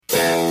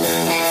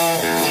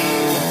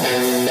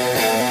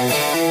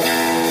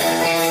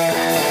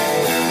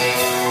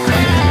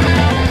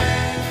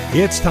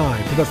It's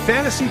time for the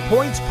Fantasy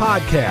Points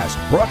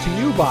Podcast, brought to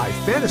you by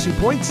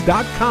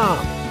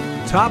FantasyPoints.com.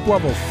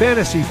 Top-level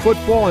fantasy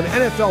football and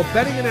NFL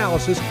betting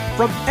analysis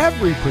from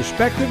every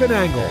perspective and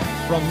angle,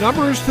 from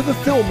numbers to the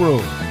film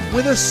room,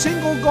 with a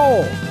single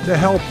goal to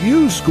help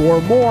you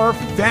score more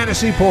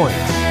fantasy points.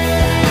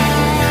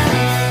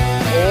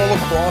 All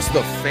across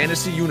the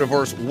fantasy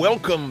universe,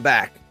 welcome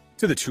back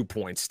to the 2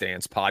 Point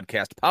Stance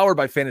Podcast, powered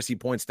by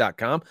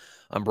FantasyPoints.com.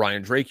 I'm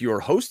Brian Drake,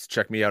 your host.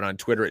 Check me out on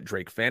Twitter at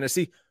Drake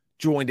Fantasy.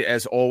 Joined,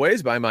 as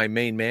always, by my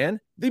main man,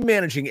 the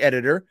managing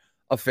editor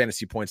of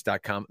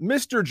FantasyPoints.com,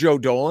 Mr. Joe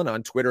Dolan,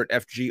 on Twitter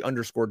at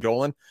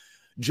FG_Dolan.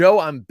 Joe,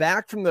 I'm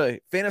back from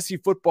the Fantasy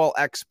Football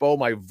Expo.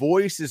 My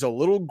voice is a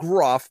little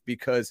gruff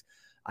because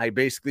I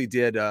basically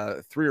did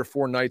 3 or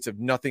 4 nights of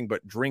nothing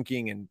but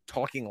drinking and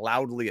talking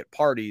loudly at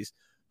parties.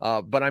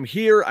 But I'm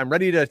here. I'm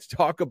ready to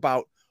talk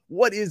about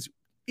what is,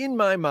 in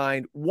my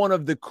mind, one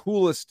of the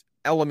coolest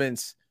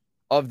elements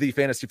of the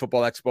Fantasy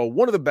Football Expo,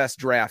 one of the best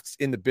drafts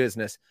in the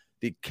business.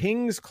 The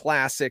Kings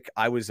Classic.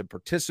 I was a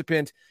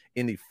participant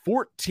in the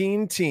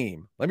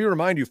 14-team. Let me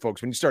remind you,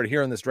 folks, when you started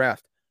hearing this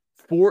draft,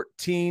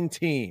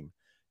 14-team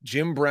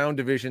Jim Brown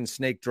Division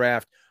Snake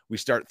Draft. We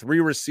start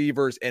 3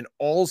 receivers and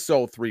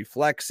also 3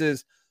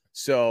 flexes.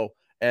 So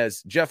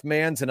as Jeff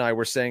Manns and I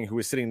were saying, who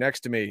was sitting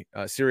next to me,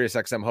 Sirius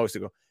XM host,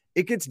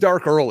 it gets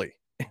dark early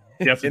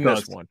yes, in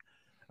this one.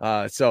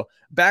 So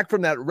back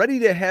from that, ready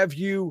to have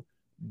you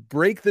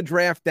break the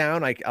draft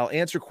down. I'll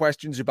answer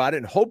questions about it,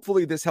 and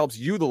hopefully this helps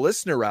you, the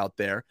listener out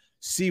there,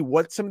 see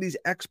what some of these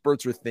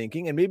experts are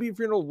thinking, and maybe if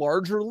you're in a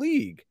larger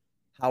league,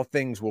 how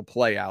things will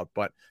play out.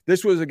 But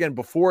this was, again,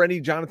 before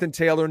any Jonathan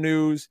Taylor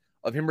news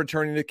of him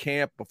returning to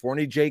camp, before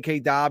any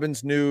J.K.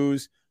 Dobbins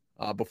news,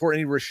 before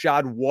any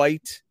Rachaad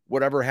White,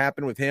 whatever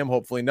happened with him.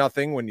 Hopefully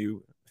nothing. When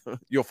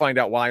you'll find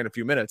out why in a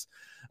few minutes.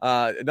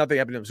 Nothing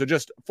happened to him. So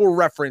just for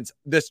reference,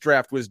 this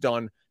draft was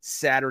done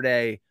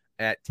Saturday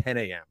at 10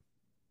 a.m.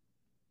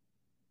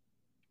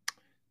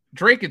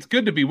 Drake, it's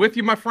good to be with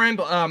you, my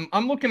friend.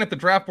 I'm looking at the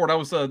draft board. I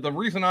was the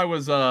reason I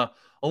was a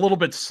little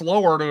bit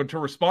slower to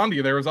respond to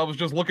you there is I was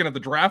just looking at the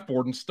draft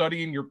board and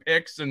studying your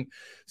picks and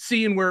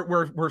seeing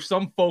where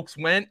some folks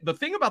went. The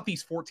thing about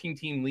these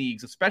 14-team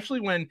leagues, especially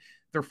when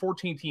they're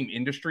 14-team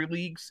industry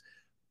leagues,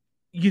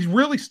 you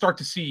really start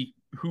to see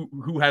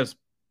who has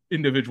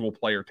individual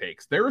player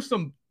takes. There are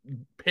some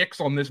picks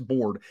on this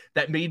board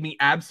that made me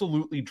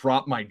absolutely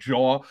drop my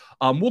jaw.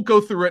 We'll go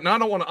through it, and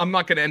I'm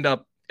not going to end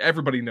up.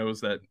 Everybody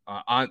knows that.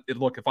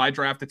 Look, if I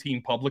draft a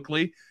team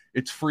publicly,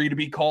 it's free to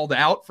be called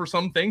out for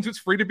some things. It's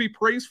free to be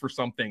praised for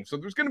some things. So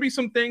there's going to be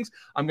some things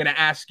I'm going to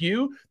ask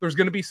you. There's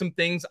going to be some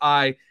things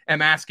I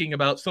am asking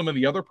about some of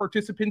the other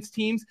participants'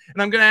 teams.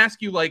 And I'm going to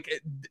ask you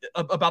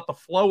about the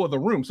flow of the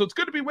room. So it's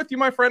good to be with you,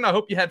 my friend. I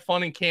hope you had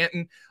fun in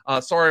Canton.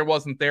 Sorry I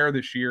wasn't there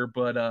this year,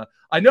 but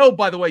I know,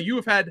 by the way, you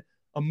have had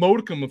a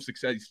modicum of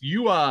success.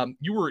 You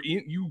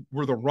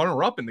were the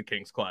runner-up in the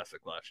Kings Classic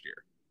last year.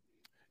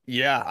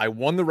 Yeah, I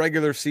won the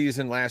regular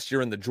season last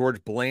year in the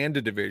George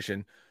Blanda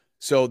division.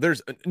 So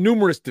there's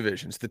numerous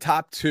divisions, the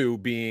top 2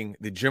 being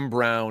the Jim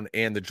Brown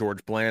and the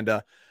George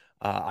Blanda.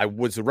 I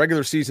was the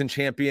regular season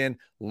champion,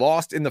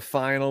 lost in the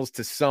finals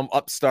to some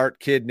upstart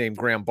kid named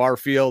Graham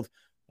Barfield,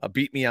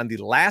 beat me on the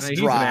last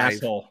drive. An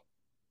asshole.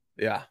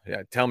 Yeah,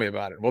 tell me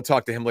about it. We'll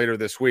talk to him later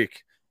this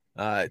week.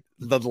 The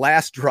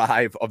last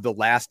drive of the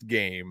last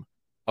game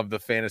of the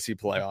fantasy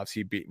playoffs,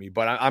 he beat me.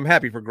 But I'm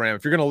happy for Graham.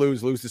 If you're going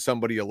to lose to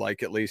somebody you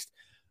like at least.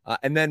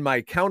 And then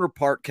my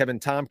counterpart, Kevin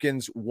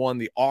Tompkins, won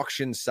the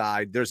auction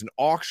side. There's an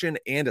auction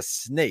and a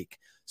snake.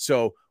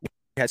 So we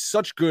had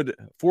such good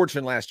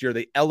fortune last year.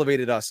 They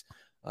elevated us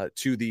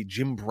to the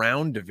Jim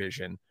Brown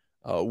division,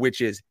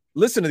 which is,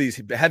 listen to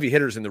these heavy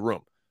hitters in the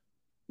room.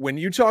 When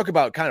you talk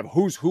about kind of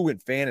who's who in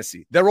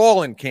fantasy, they're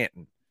all in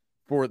Canton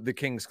for the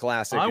Kings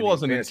Classic. I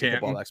wasn't in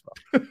Canton.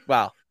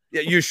 Wow.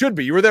 Yeah, you should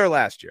be. You were there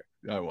last year.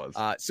 I was.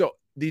 So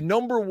the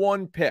number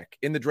 1 pick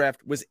in the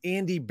draft was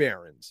Andy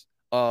Behrens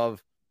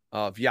of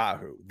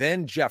Yahoo.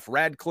 Then Jeff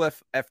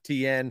Radcliffe,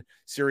 FTN,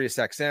 Sirius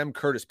XM,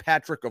 Curtis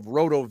Patrick of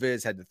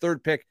RotoViz had the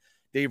 3rd pick,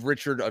 Dave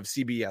Richard of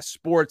CBS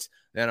Sports.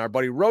 Then our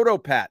buddy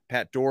Pat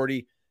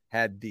Doherty,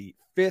 had the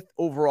 5th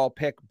overall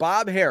pick.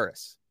 Bob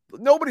Harris.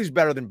 Nobody's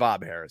better than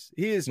Bob Harris.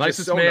 He is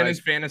nicest so man nice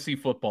in fantasy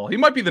football. He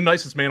might be the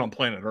nicest man on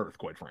planet Earth,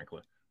 quite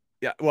frankly.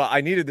 Yeah, well,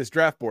 I needed this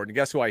draft board, and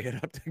guess who I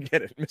hit up to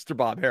get it? Mr.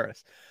 Bob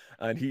Harris.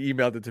 And he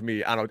emailed it to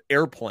me on an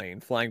airplane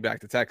flying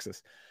back to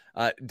Texas.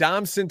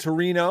 Dom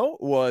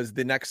Cintorino was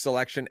the next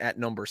selection at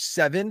number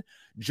 7.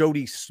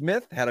 Jody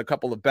Smith had a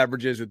couple of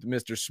beverages with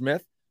Mr.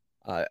 Smith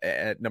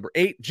at number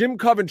 8. Jim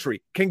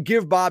Coventry can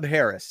give Bob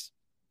Harris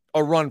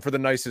a run for the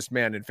nicest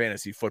man in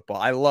fantasy football.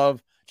 I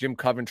love Jim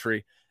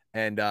Coventry.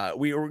 And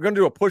we were going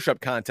to do a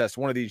push-up contest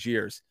one of these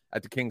years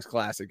at the Kings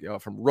Classic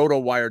from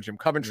RotoWire, Jim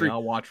Coventry. Yeah,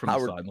 I'll watch from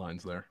the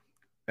sidelines there.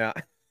 Yeah.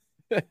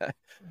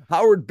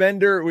 Howard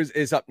Bender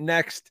is up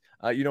next.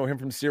 You know him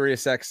from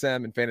Sirius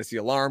XM and Fantasy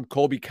Alarm.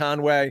 Colby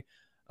Conway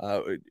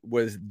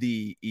was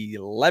the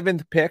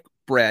 11th pick.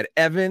 Brad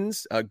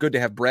Evans. Good to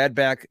have Brad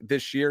back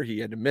this year. He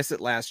had to miss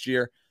it last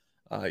year.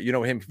 You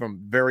know him from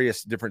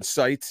various different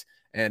sites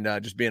and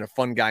just being a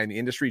fun guy in the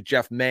industry.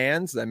 Jeff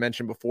Mans, as I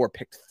mentioned before,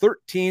 picked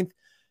 13th.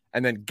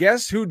 And then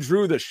guess who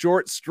drew the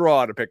short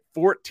straw to pick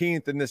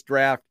 14th in this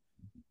draft?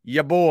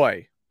 Ya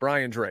boy,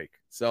 Brian Drake.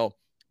 So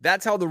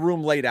that's how the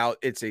room laid out.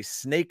 It's a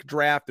snake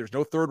draft. There's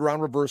no third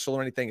round reversal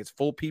or anything. It's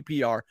full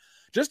PPR.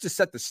 Just to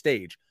set the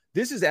stage,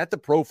 this is at the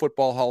Pro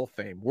Football Hall of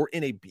Fame. We're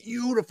in a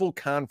beautiful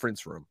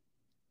conference room.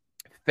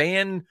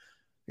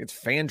 It's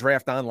Fan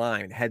Draft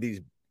Online had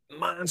these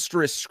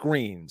monstrous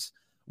screens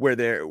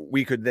where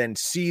we could then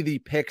see the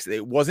picks.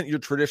 It wasn't your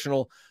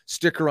traditional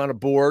sticker on a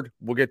board.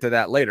 We'll get to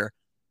that later.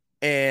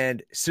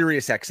 And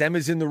SiriusXM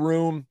is in the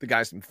room. The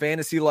guys from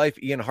Fantasy Life,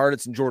 Ian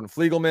Hartitz and Jordan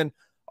Fliegelman,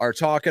 are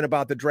talking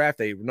about the draft.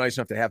 They were nice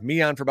enough to have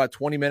me on for about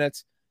 20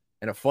 minutes,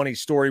 and a funny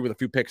story with a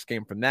few picks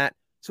came from that.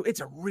 So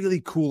it's a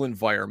really cool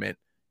environment.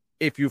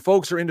 If you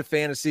folks are into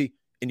fantasy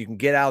and you can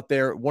get out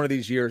there one of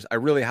these years, I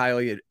really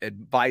highly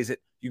advise it.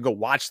 You can go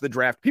watch the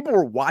draft. People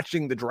were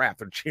watching the draft.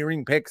 They're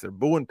cheering picks. They're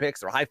booing picks.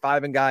 They're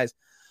high-fiving guys.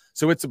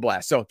 So it's a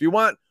blast. So if you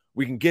want,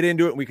 we can get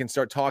into it and we can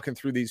start talking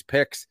through these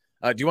picks.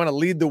 Do you want to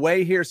lead the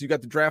way here? So you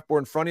got the draft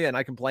board in front of you and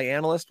I can play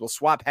analyst. We'll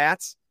swap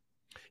hats.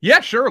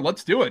 Yeah, sure.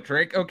 Let's do it,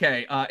 Drake.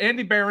 Okay.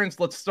 Andy Behrens,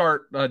 let's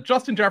start.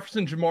 Justin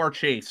Jefferson, Jamar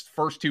Chase,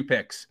 first two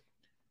picks.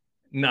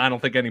 No, I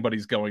don't think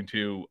anybody's going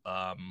to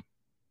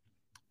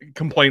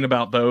complain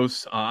about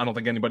those. I don't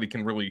think anybody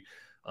can really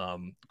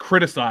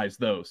criticize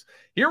those.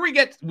 Here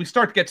we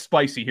start to get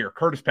spicy here.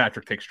 Curtis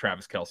Patrick takes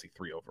Travis Kelce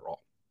 3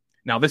 overall.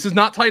 Now, this is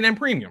not tight end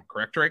premium,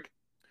 correct, Drake?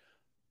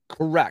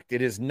 Correct.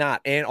 It is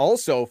not. And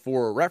also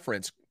for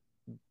reference,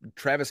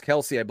 Travis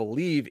Kelce, I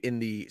believe in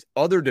the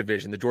other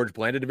division, the George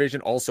Blanda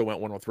division, also went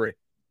 103.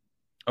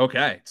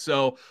 Okay.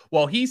 So,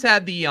 well, he's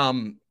had the,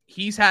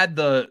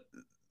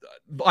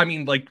 I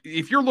mean, like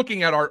if you're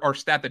looking at our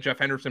stat that Jeff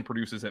Henderson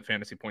produces at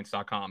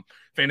fantasypoints.com,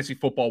 fantasy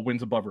football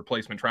wins above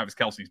replacement. Travis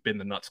Kelce's been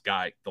the nuts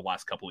guy the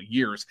last couple of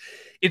years.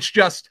 It's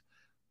just,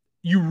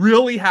 you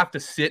really have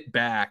to sit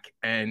back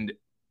and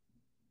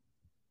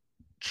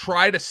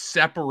try to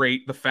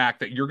separate the fact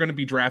that you're going to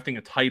be drafting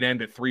a tight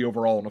end at 3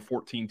 overall in a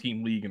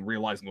 14-team league and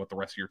realizing what the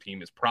rest of your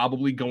team is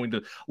probably going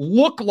to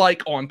look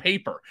like on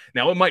paper.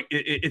 Now,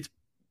 it's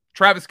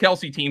Travis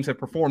Kelce teams have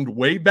performed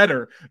way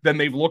better than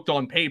they've looked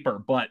on paper,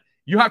 but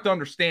you have to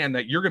understand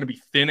that you're going to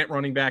be thin at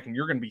running back and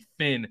you're going to be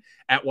thin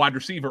at wide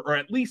receiver, or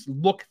at least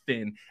look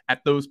thin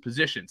at those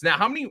positions. Now,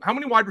 how many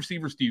wide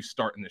receivers do you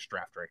start in this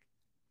draft, Drake?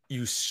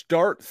 You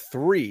start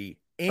 3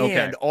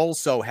 and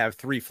also have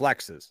 3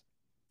 flexes.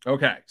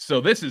 Okay,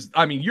 so this is,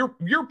 I mean,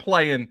 you're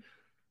playing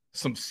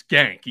some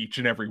skank each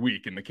and every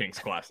week in the Kings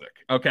Classic.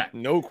 Okay,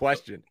 no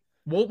question.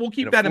 We'll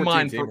keep that in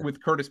mind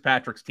with Curtis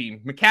Patrick's team.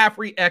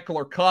 McCaffrey,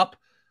 Eckler, Kupp.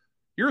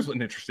 Here's an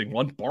interesting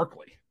one: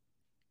 Barkley.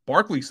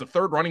 Barkley's the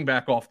 3rd running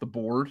back off the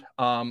board.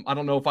 I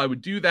don't know if I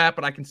would do that,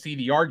 but I can see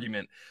the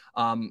argument.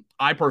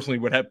 I personally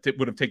would have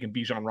taken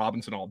Bijan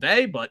Robinson all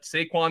day, but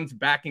Saquon's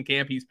back in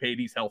camp. He's paid.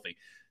 He's healthy.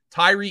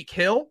 Tyreek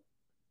Hill,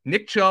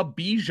 Nick Chubb,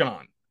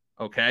 Bijan.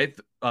 Okay,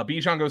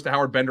 Bijan goes to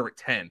Howard Bender at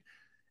 10.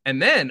 And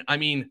then, I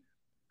mean,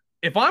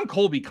 if I'm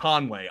Colby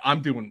Conway,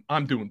 I'm doing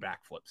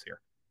backflips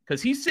here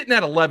because he's sitting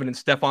at 11 and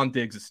Stephon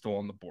Diggs is still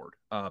on the board.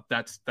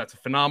 That's a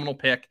phenomenal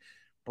pick.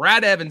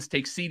 Brad Evans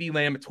takes CeeDee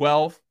Lamb at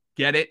 12.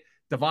 Get it.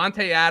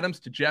 Devontae Adams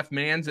to Jeff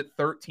Mans at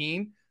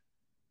 13.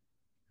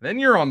 Then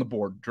you're on the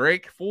board,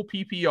 Drake, full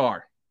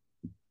PPR.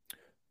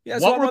 Yeah,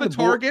 what were the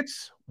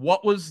targets?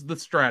 What was the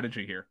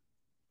strategy here?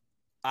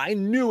 I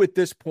knew at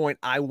this point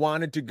I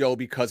wanted to go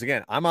because,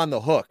 again, I'm on the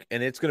hook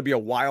and it's going to be a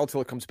while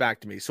till it comes back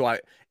to me. So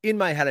in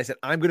my head, I said,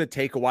 I'm going to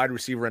take a wide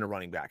receiver and a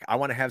running back. I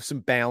want to have some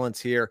balance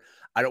here.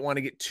 I don't want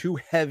to get too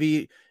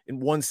heavy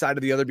in one side or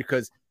the other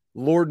because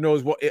Lord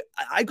knows what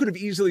I could have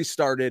easily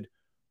started,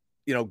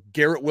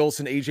 Garrett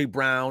Wilson, AJ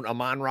Brown,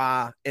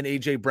 Amon-Ra and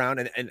AJ Brown.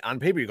 And on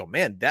paper you go,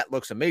 man, that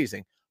looks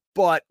amazing.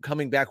 But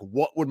coming back,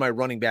 what would my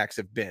running backs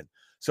have been?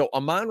 So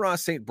Amon-Ra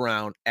St.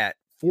 Brown at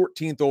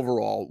 14th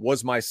overall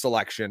was my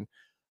selection.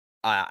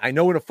 I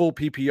know in a full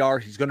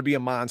PPR, he's going to be a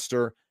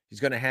monster. He's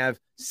going to have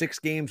 6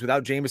 games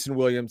without Jameson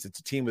Williams.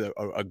 It's a team with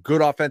a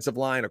good offensive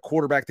line, a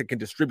quarterback that can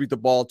distribute the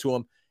ball to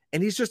him.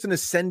 And he's just an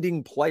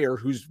ascending player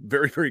who's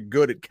very, very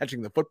good at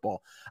catching the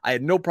football. I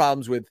had no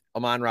problems with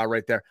Amon-Ra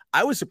right there.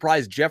 I was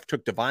surprised Jeff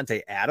took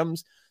Devontae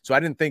Adams, so I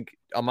didn't think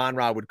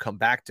Amon-Ra would come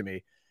back to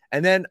me.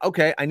 And then,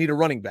 okay, I need a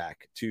running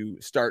back to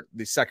start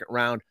the second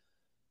round.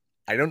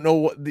 I don't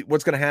know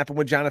what's going to happen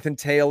with Jonathan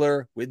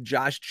Taylor, with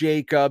Josh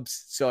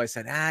Jacobs. So I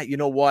said, you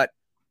know what?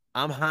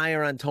 I'm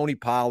higher on Tony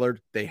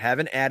Pollard. They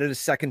haven't added a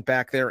second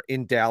back there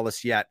in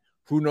Dallas yet.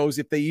 Who knows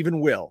if they even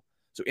will?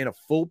 So in a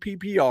full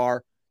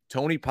PPR,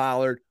 Tony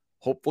Pollard,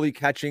 hopefully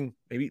catching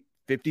maybe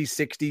 50,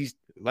 60,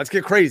 let's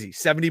get crazy,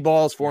 70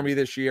 balls for me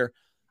this year.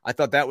 I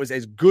thought that was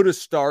as good a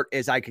start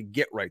as I could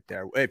get right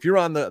there. If you're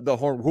on the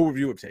horn, who would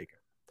you have taken?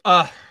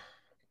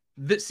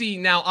 See,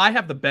 now I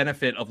have the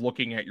benefit of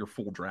looking at your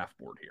full draft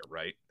board here,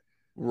 right?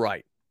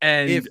 Right.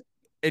 And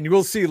you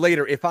will see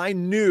later, if I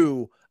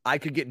knew I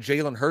could get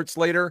Jalen Hurts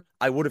later,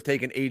 I would have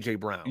taken A.J.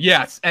 Brown.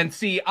 Yes, and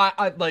see,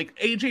 I like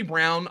A.J.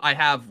 Brown, I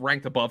have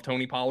ranked above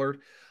Tony Pollard,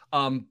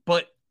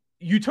 but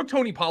you took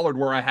Tony Pollard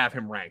where I have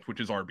him ranked, which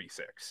is RB6.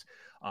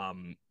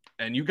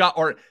 And you got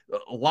a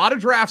lot of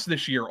drafts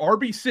this year.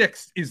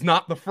 RB6 is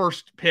not the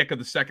first pick of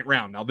the second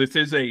round. Now, this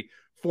is a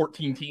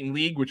 14-team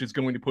league, which is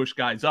going to push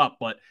guys up.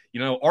 But,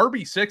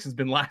 RB6 has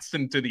been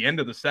lasting to the end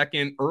of the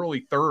second, early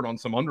third on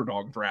some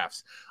underdog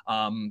drafts.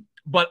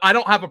 But I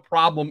don't have a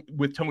problem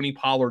with Tony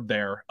Pollard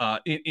there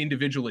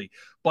individually.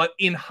 But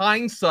in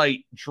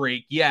hindsight,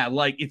 Drake, yeah,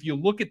 like if you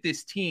look at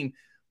this team,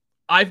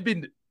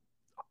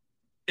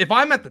 if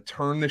I'm at the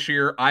turn this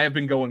year, I have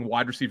been going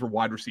wide receiver,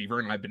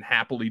 and I've been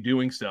happily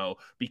doing so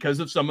because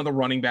of some of the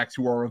running backs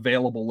who are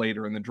available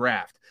later in the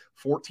draft.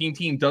 14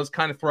 team does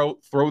kind of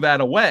throw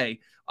that away.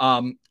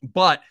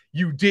 But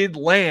you did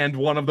land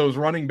one of those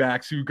running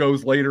backs who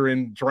goes later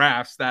in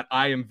drafts that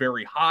I am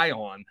very high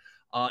on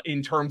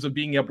in terms of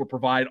being able to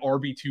provide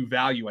RB2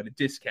 value at a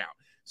discount.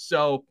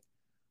 So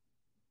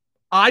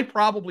I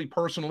probably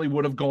personally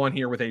would have gone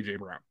here with A.J.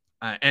 Brown.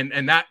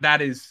 And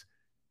that is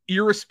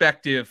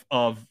irrespective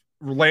of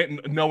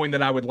knowing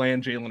that I would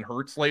land Jalen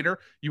Hurts later.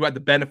 You had the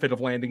benefit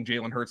of landing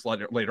Jalen Hurts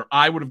later.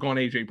 I would have gone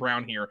A.J.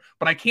 Brown here,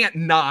 but I can't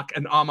knock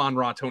an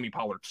Amon-Ra Tony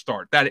Pollard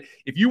start. That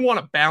if you want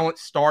a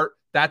balanced start,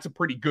 that's a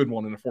pretty good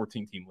one in a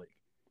 14-team league.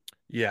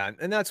 Yeah,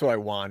 and that's what I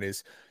want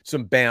is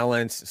some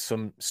balance,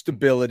 some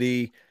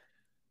stability.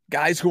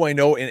 Guys who I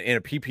know in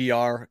a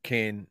PPR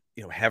can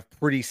have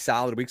pretty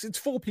solid weeks. It's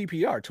full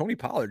PPR. Tony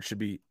Pollard should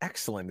be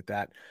excellent at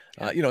that.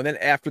 And then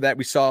after that,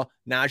 we saw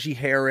Najee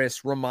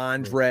Harris,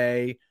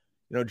 Ramondre,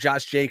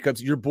 Josh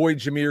Jacobs, your boy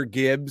Jahmyr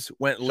Gibbs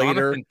went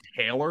later. Jonathan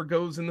Taylor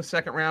goes in the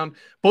second round.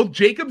 Both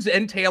Jacobs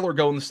and Taylor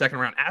go in the second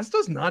round, as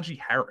does Najee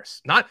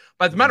Harris. But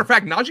as a matter of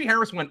fact, Najee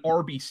Harris went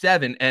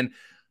RB7. And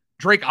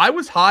Drake, I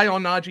was high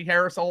on Najee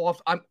Harris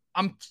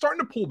I'm starting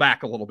to pull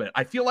back a little bit.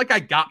 I feel like I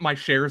got my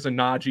shares of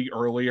Najee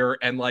earlier,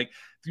 and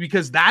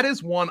because that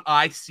is one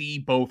I see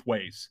both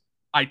ways.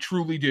 I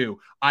truly do.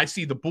 I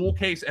see the bull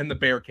case and the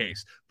bear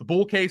case. The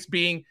bull case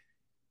being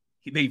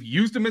they've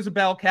used him as a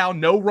bell cow.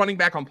 No running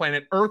back on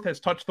planet Earth has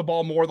touched the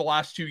ball more the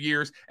last 2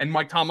 years, and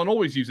Mike Tomlin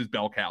always uses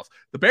bell cows.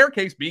 The bear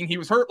case being he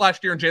was hurt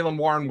last year, and Jaylen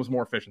Warren was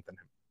more efficient than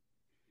him.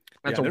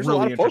 That's there's really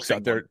a lot of folks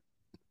out there.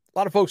 A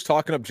lot of folks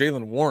talking up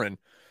Jaylen Warren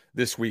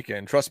this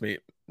weekend. Trust me,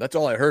 that's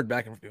all I heard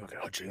back and forth.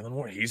 Oh, Jaylen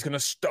Warren, he's going to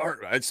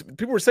start.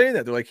 People were saying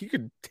that. They're like, he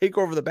could take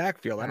over the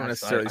backfield. I don't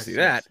necessarily see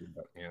that.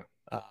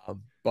 Yeah.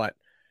 But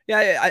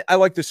yeah, I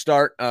like to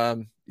start.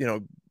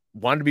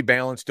 Wanted to be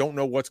balanced. Don't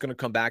know what's going to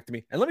come back to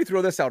me. And let me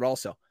throw this out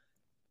also.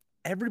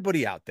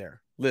 Everybody out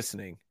there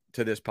listening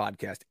to this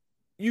podcast,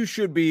 you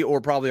should be or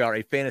probably are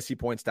a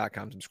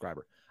fantasypoints.com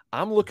subscriber.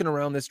 I'm looking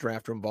around this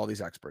draft room of all these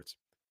experts.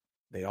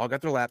 They all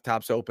got their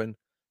laptops open.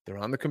 They're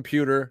on the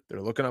computer.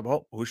 They're looking up,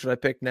 who should I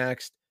pick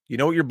next? You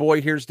know what your boy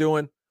here's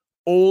doing?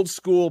 Old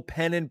school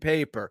pen and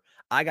paper.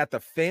 I got the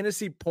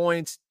fantasy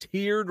points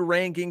tiered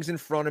rankings in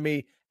front of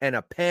me and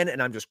a pen,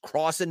 and I'm just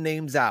crossing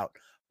names out.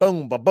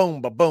 Boom,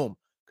 ba-boom, ba-boom.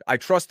 I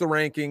trust the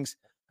rankings.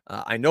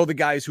 I know the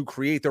guys who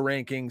create the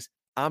rankings.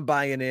 I'm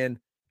buying in,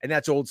 and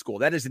that's old school.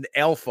 That is an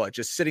alpha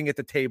just sitting at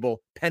the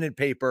table, pen and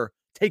paper.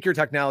 Take your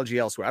technology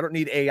elsewhere. I don't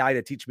need AI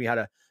to teach me how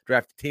to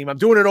draft a team. I'm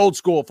doing it old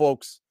school,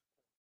 folks.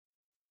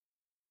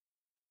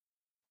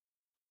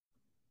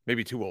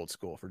 Maybe too old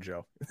school for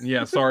Joe.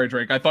 Yeah, sorry,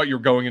 Drake. I thought you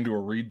were going into a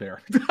read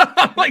there.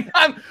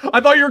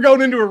 I thought you were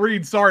going into a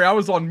read. Sorry, I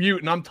was on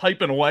mute and I'm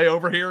typing away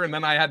over here, and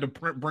then I had to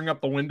bring up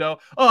the window.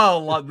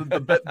 Oh,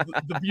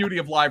 the beauty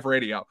of live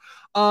radio.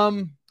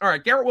 All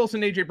right, Garrett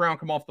Wilson, A.J. Brown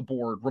come off the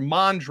board.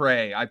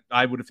 Ramondre,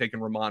 I would have taken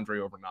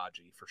Ramondre over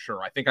Najee for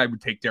sure. I think I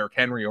would take Derrick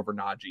Henry over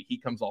Najee. He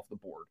comes off the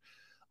board.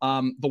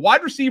 The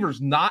wide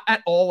receivers, not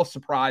at all a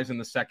surprise in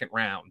the second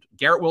round.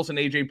 Garrett Wilson,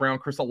 A.J. Brown,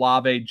 Chris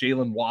Olave,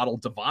 Jalen Waddle,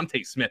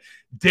 Devontae Smith.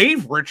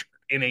 Dave Rich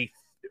in a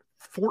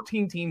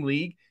 14-team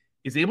league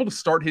is able to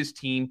start his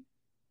team.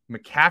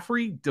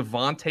 McCaffrey,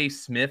 Devontae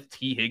Smith,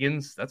 T.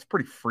 Higgins. That's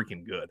pretty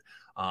freaking good.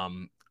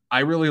 I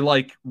really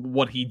like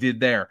what he did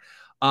there.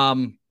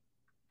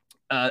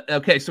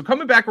 Okay, so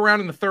coming back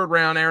around in the third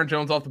round, Aaron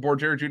Jones off the board,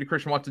 Jerry Jeudy,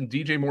 Christian Watson,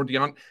 DJ Moore,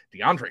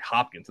 DeAndre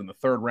Hopkins in the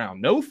third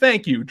round. No,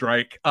 thank you,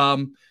 Drake.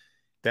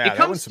 Yeah,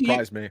 that one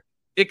surprised me.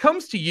 It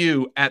comes to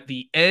you at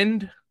the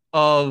end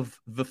of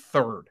the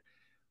third.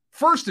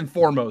 First and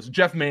foremost,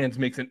 Jeff Mans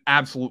makes an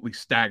absolutely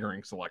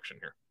staggering selection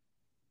here.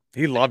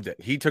 He loved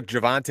it. He took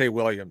Javonte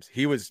Williams.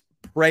 He was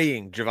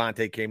praying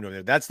Javonte came to him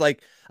there. That's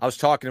like, I was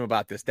talking to him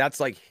about this.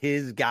 That's like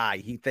his guy.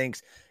 He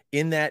thinks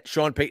in that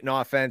Sean Payton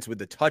offense with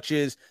the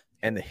touches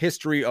and the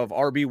history of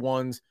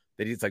RB1s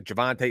that he's like,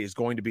 Javonte is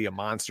going to be a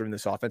monster in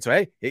this offense. So,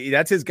 hey,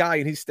 that's his guy,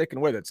 and he's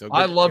sticking with it. So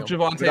I love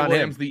Javonte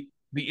Williams.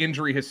 The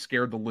injury has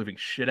scared the living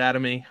shit out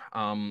of me.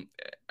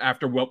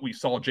 After what we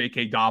saw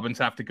J.K. Dobbins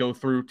have to go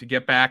through to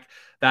get back,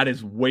 that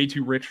is way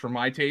too rich for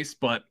my taste,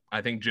 but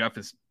I think Jeff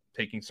is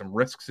taking some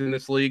risks in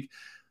this league.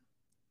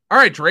 All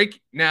right, Drake,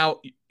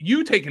 now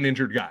you take an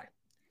injured guy.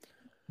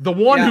 The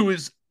one who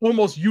is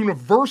almost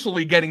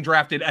universally getting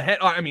drafted ahead.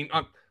 I mean,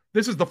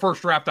 this is the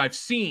first draft I've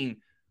seen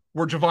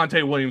where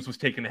Javonte Williams was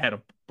taken ahead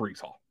of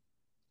Breece Hall.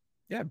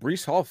 Yeah,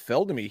 Breece Hall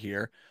fell to me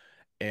here.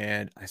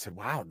 And I said,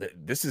 wow,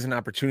 this is an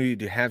opportunity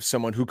to have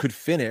someone who could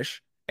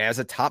finish as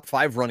a top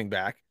 5 running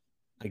back.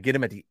 I get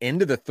him at the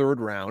end of the 3rd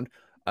round.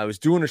 I was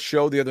doing a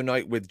show the other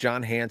night with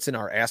John Hansen,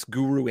 our Ask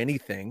Guru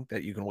Anything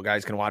that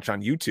guys can watch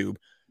on YouTube.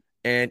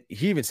 And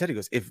he even said, he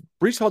goes, if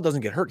Breece Hall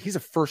doesn't get hurt, he's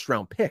a 1st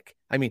round pick.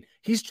 I mean,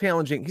 he's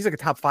challenging. He's like a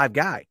top 5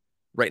 guy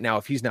right now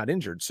if he's not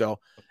injured. So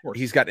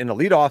he's got an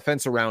elite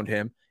offense around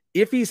him.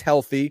 If he's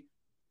healthy,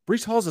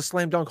 Breece Hall's a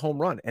slam dunk home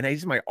run. And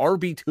he's my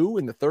RB2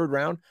 in the 3rd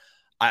round.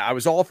 I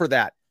was all for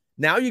that.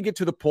 Now you get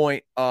to the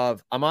point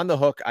of I'm on the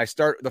hook. I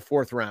start the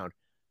 4th round.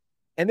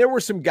 And there were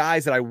some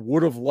guys that I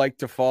would have liked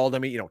to fall to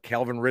me.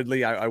 Calvin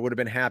Ridley, I would have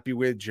been happy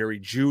with. Jerry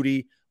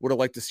Jeudy, would have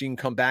liked to see him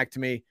come back to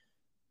me.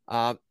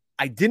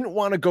 I didn't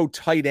want to go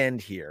tight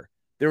end here.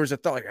 There was a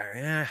thought like,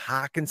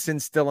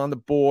 Hawkinson's still on the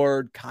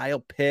board. Kyle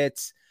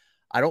Pitts.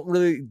 I don't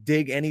really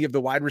dig any of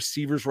the wide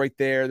receivers right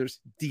there. There's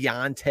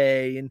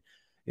Deontay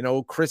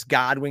and, Chris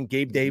Godwin,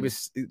 Gabe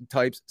Davis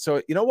types.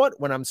 So you know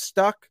what? When I'm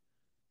stuck,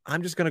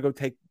 I'm just going to go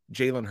take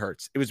Jalen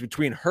Hurts. It was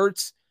between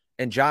Hurts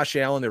and Josh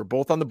Allen. They were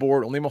both on the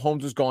board. Only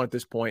Mahomes was gone at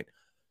this point.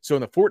 So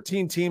in the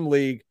 14-team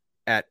league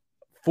at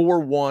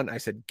 4-1, I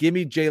said, give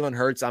me Jalen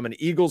Hurts. I'm an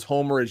Eagles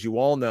homer, as you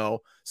all know.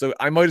 So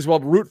I might as well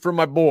root for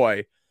my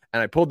boy.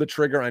 And I pulled the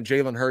trigger on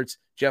Jalen Hurts.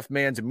 Jeff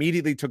Mans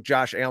immediately took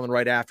Josh Allen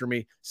right after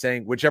me,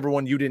 saying, whichever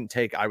one you didn't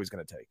take, I was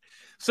going to take.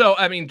 So,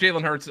 I mean,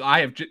 Jalen Hurts, I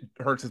have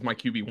Hurts as my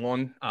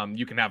QB1.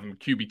 You can have him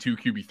QB2,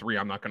 QB3.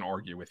 I'm not going to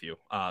argue with you.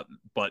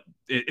 But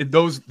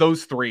those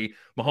 3,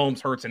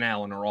 Mahomes, Hurts, and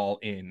Allen, are all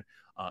in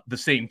the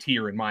same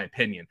tier, in my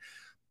opinion.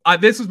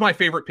 This is my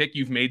favorite pick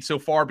you've made so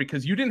far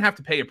because you didn't have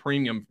to pay a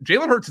premium.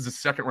 Jalen Hurts is a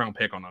 2nd-round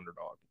pick on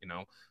Underdog,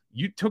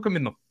 You took him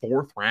in the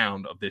 4th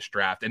round of this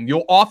draft, and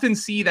you'll often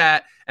see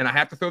that, and I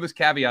have to throw this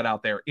caveat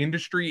out there,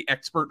 industry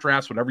expert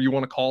drafts, whatever you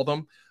want to call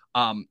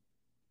them,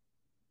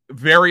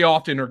 very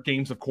often are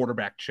games of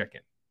quarterback chicken.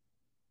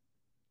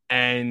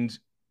 And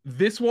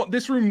this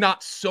room,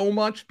 not so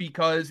much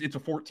because it's a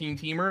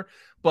 14-teamer,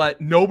 but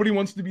nobody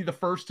wants to be the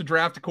first to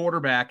draft a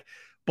quarterback.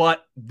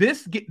 But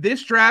this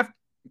draft,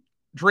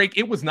 Drake,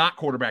 it was not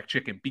quarterback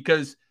chicken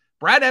because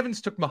Brad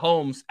Evans took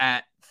Mahomes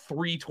at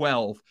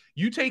 3-12.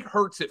 You take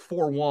Hurts at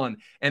 4-1,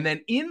 and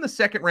then in the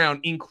 2nd round,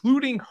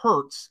 including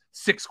Hurts,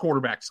 6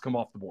 quarterbacks come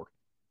off the board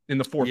in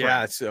the 4th round.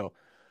 Yeah, so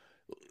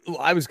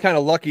I was kind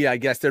of lucky, I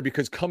guess, there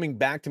because coming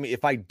back to me,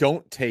 if I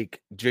don't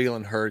take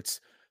Jalen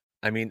Hurts,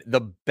 I mean,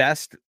 the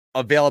best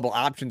available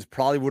options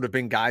probably would have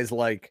been guys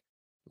like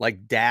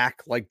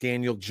Dak, like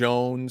Daniel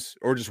Jones,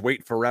 or just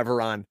wait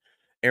forever on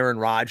Aaron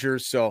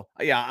Rodgers. So,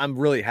 yeah, I'm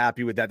really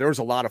happy with that. There was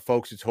a lot of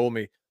folks who told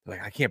me,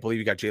 like, I can't believe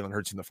you got Jalen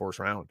Hurts in the 4th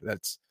round.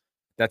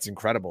 That's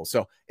incredible.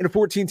 So in a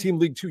 14-team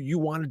league too, you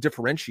want to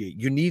differentiate.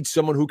 You need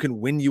someone who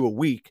can win you a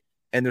week.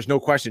 And there's no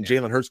question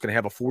Jalen Hurts going to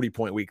have a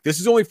 40-point week. This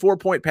is only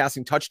 4-point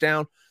passing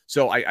touchdown.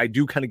 So I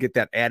do kind of get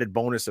that added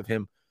bonus of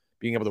him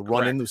being able to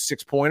run in those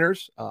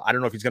 6-pointers. I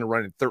don't know if he's going to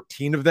run in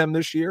 13 of them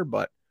this year,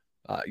 but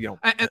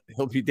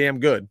he'll be damn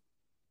good.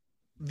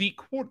 The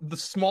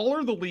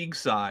smaller the league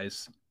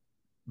size,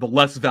 the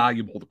less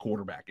valuable the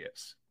quarterback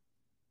is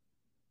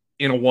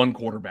in a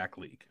 1-quarterback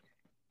league.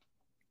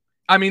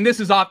 I mean,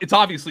 it's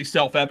obviously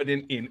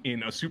self-evident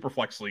in a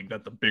Superflex league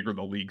that the bigger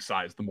the league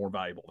size, the more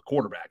valuable the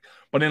quarterback.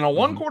 But in a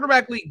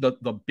 1-quarterback league,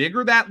 the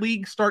bigger that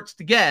league starts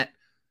to get,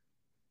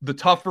 the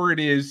tougher it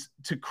is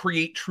to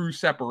create true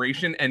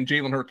separation. And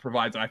Jalen Hurts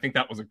provides it. I think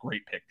that was a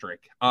great pick,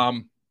 Drake.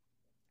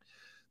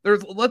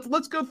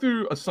 Let's go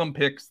through some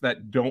picks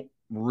that don't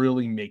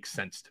really make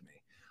sense to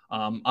me.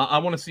 I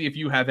want to see if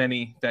you have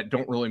any that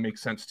don't really make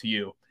sense to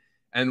you.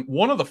 And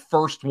one of the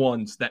first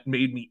ones that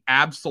made me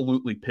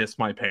absolutely piss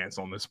my pants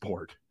on this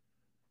board.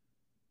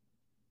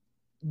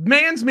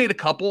 Mans made a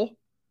couple.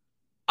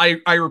 I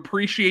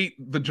appreciate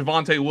the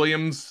Javonte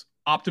Williams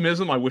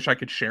optimism. I wish I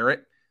could share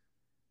it.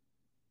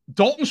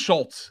 Dalton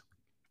Schultz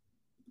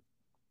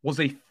was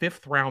a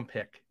 5th-round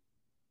pick.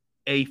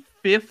 A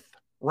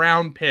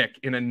 5th-round pick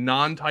in a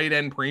non-tight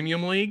end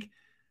premium league.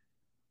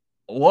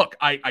 Look,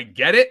 I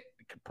get it.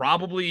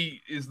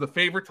 Probably is the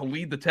favorite to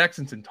lead the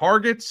Texans in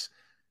targets.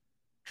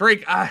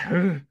 Drake,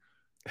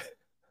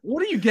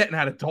 what are you getting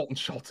out of Dalton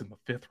Schultz in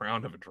the 5th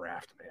round of a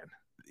draft, man?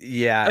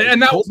 Yeah.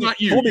 And that was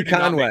not you. Colby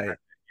Conway.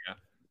 Yeah.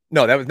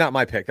 No, that was not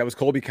my pick. That was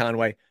Colby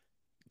Conway,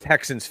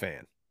 Texans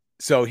fan.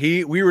 So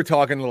we were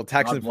talking a little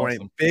Texans for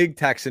him, big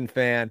Texan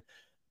fan.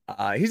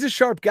 He's a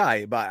sharp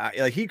guy, but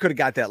he could have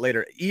got that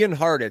later. Ian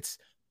Harditz,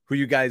 who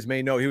you guys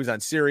may know, he was on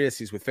Sirius.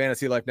 He's with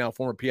Fantasy Life now,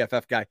 former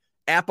PFF guy.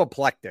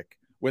 Apoplectic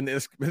when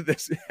this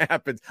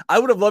happens. I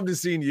would have loved to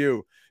seen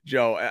you,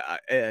 Joe,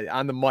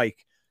 on the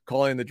mic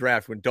calling the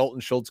draft when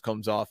Dalton Schultz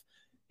comes off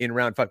in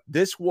round 5.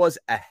 This was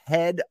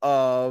ahead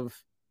of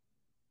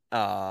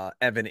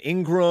Evan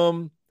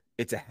Ingram.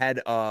 It's ahead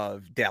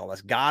of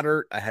Dallas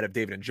Goedert, ahead of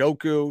David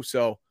Njoku.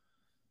 So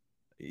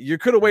you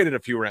could have waited a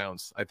few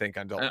rounds, I think,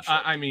 on Dalton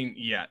Schultz. I mean,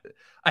 yeah.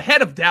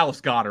 Ahead of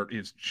Dallas Goedert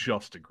is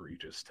just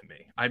egregious to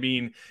me. I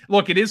mean,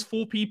 look, it is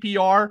full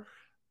PPR,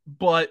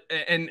 but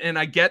and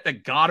I get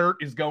that Goddard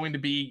is going to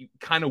be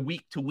kind of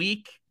week to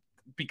week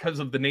because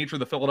of the nature of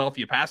the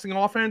Philadelphia passing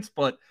offense,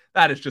 but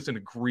that is just an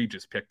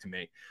egregious pick to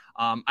me.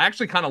 I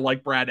actually kind of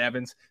like Brad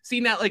Evans. See,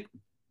 now, like,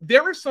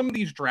 there are some of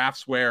these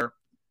drafts where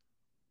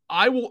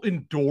I will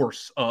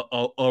endorse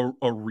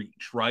a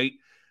reach, right?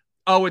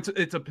 Oh,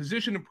 it's a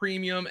position of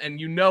premium,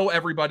 and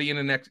everybody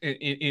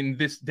in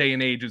this day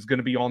and age is going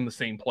to be on the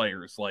same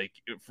players, like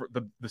for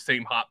the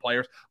same hot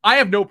players. I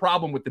have no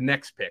problem with the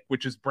next pick,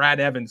 which is Brad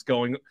Evans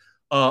going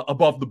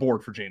above the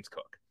board for James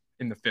Cook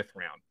in the 5th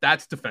round.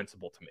 That's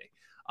defensible to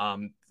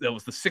me. That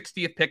was the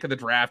 60th pick of the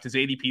draft. His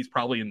ADP is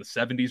probably in the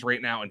 70s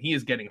right now, and he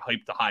is getting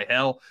hyped to high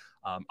hell.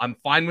 I'm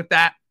fine with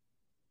that.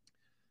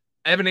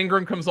 Evan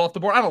Ingram comes off the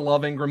board. I don't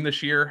love Ingram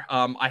this year.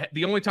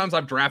 The only times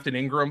I've drafted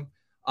Ingram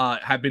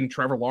have been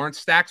Trevor Lawrence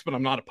stacks, but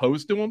I'm not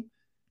opposed to him.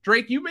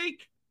 Drake, you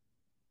make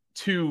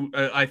two,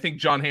 I think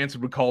John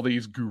Hansen would call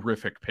these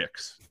gurific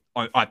picks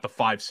at the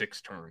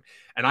 5-6 turn.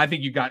 And I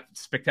think you got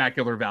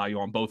spectacular value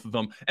on both of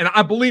them. And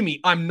believe me,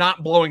 I'm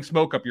not blowing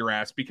smoke up your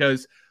ass,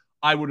 because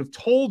I would have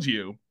told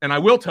you, and I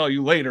will tell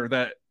you later,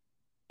 that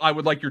I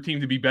would like your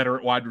team to be better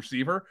at wide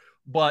receiver,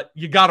 but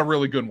you got a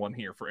really good one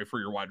here for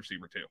your wide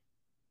receiver too.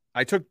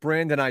 I took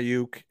Brandon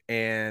Ayuk,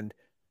 and,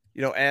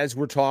 as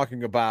we're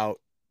talking about,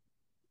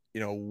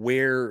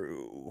 where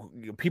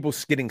people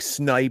getting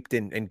sniped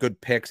and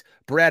good picks,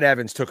 Brad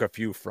Evans took a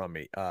few from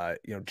me.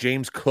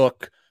 James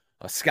Cook,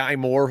 Sky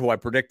Moore, who I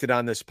predicted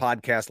on this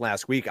podcast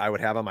last week I would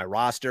have on my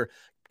roster.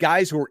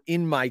 Guys who were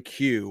in my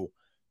queue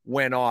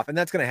went off, and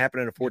that's going to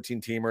happen in a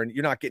 14-teamer, and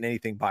you're not getting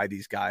anything by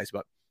these guys.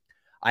 But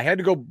I had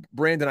to go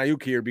Brandon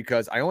Ayuk here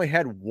because I only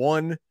had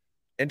one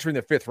entering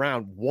the 5th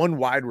round, one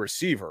wide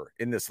receiver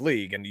in this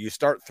league, and you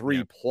start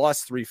 3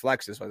 plus 3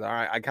 flexes. So all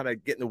right, I kind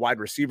of get in the wide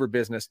receiver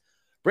business.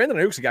 Brandon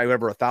Ayuk's a guy who had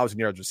over 1,000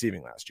 yards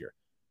receiving last year.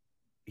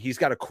 He's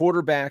got a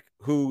quarterback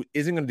who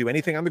isn't going to do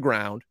anything on the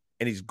ground,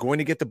 and he's going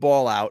to get the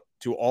ball out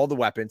to all the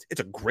weapons.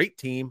 It's a great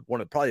team, one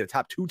of probably the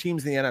top 2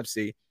 teams in the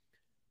NFC.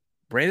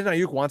 Brandon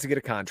Ayuk wants to get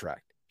a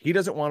contract. He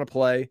doesn't want to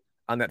play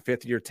on that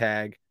 5th-year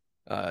tag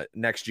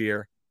next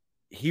year.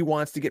 He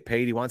wants to get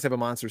paid. He wants to have a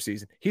monster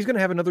season. He's going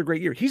to have another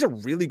great year. He's a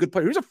really good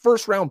player. He's a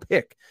 1st-round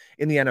pick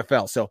in the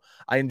NFL. So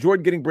I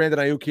enjoyed getting Brandon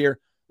Ayuk here.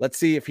 Let's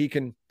see if he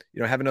can,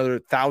 have another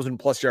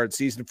 1,000+ yard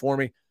season for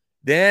me.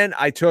 Then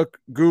I took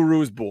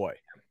Guru's boy,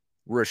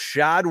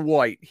 Rachaad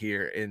White,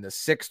 here in the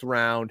 6th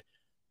round.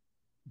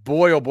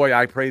 Boy, oh boy,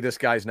 I pray this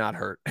guy's not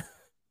hurt.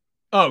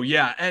 Oh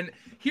yeah, and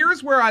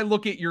here's where I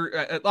look at your.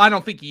 I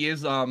don't think he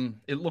is.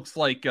 It looks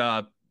like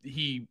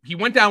he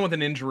went down with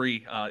an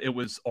injury. It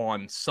was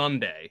on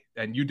Sunday,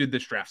 and you did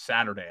this draft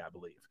Saturday, I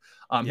believe.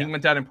 He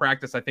went down in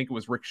practice. I think it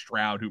was Rick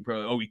Stroud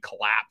who he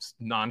collapsed,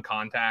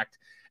 non-contact,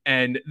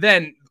 and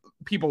then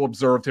people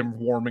observed him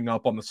warming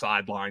up on the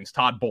sidelines.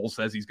 Todd Bowles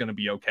says he's going to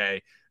be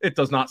okay. It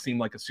does not seem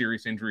like a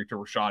serious injury to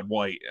Rachaad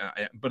White,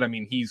 but I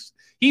mean, he's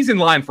in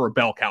line for a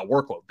bell cow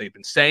workload. They've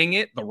been saying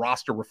it. The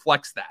roster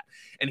reflects that.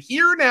 And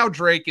here now,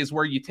 Drake, is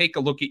where you take a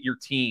look at your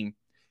team,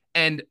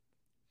 and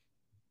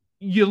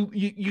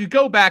you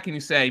go back and you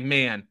say,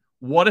 man,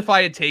 what if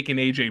I had taken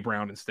A.J.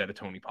 Brown instead of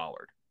Tony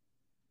Pollard?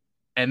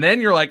 And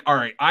then you're like, all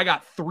right, I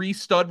got 3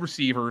 stud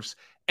receivers,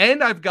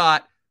 and I've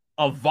got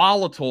a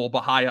volatile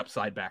but high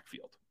upside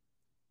backfield.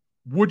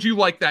 Would you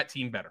like that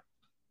team better?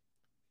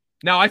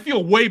 Now, I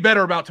feel way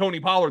better about Tony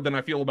Pollard than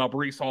I feel about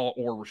Breece Hall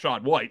or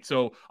Rachaad White,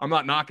 so I'm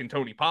not knocking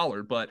Tony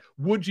Pollard, but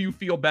would you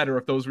feel better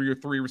if those were your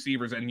 3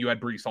 receivers and you had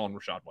Breece Hall and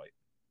Rachaad White?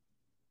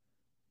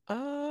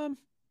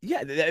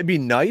 Yeah, that'd be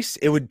nice.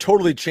 It would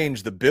totally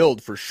change the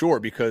build for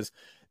sure, because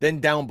then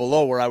down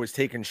below where I was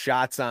taking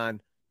shots on,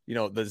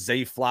 the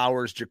Zay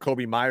Flowers,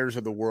 Jacoby Myers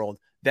of the world,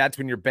 that's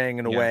when you're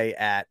banging away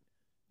at,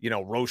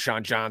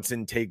 Roschon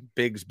Johnson, take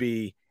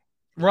Bigsby.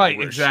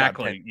 Right,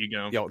 exactly.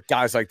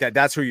 Guys like that.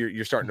 That's who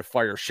you're starting to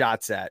fire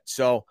shots at.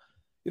 So,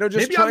 just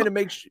maybe trying to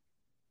make sure.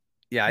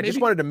 Yeah, I just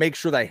wanted to make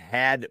sure that I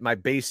had my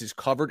bases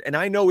covered. And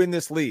I know in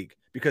this league,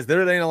 because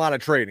there ain't a lot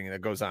of trading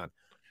that goes on,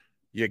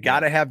 you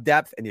got to have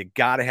depth and you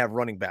got to have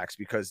running backs,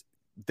 because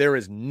there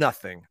is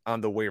nothing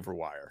on the waiver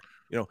wire.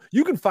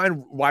 You can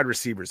find wide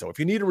receivers, though. If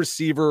you need a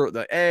receiver,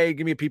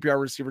 give me a PPR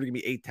receiver to give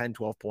me 8, 10,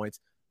 12 points.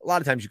 A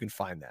lot of times you can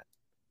find that.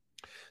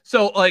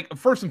 So,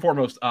 first and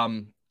foremost, I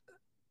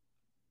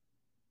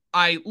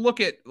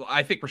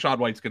think Rachaad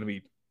White's going to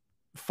be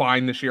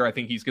fine this year. I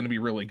think he's going to be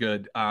really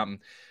good.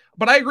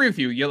 But I agree with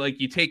you.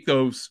 You take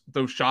those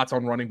shots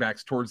on running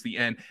backs towards the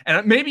end,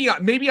 and maybe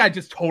I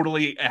just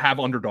totally have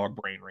underdog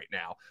brain right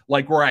now,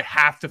 where I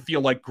have to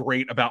feel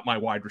great about my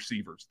wide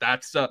receivers.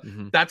 That's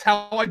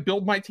how I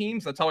build my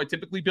teams. That's how I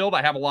typically build.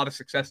 I have a lot of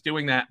success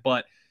doing that,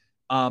 but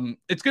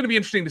it's going to be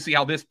interesting to see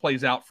how this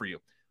plays out for you.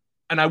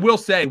 And I will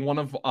say one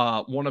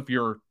of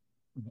your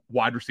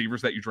wide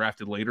receivers that you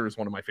drafted later is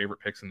one of my favorite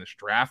picks in this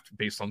draft,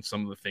 based on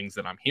some of the things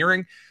that I'm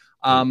hearing.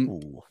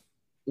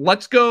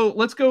 Let's go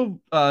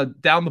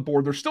down the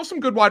board. There's still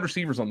some good wide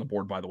receivers on the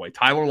board, by the way.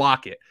 Tyler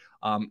Lockett.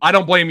 I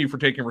don't blame you for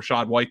taking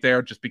Rachaad White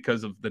there, just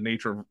because of the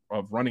nature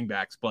of running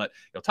backs. But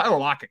Tyler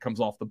Lockett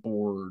comes off the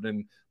board,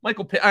 and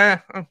Michael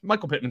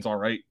Pittman's all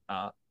right.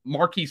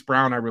 Marquise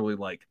Brown, I really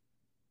like.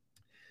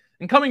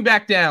 And coming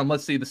back down,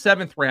 let's see, the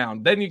 7th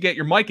round. Then you get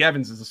your Mike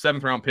Evans as a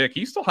 7th round pick.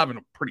 He's still having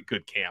a pretty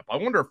good camp. I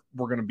wonder if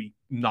we're going to be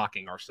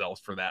knocking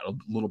ourselves for that a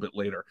little bit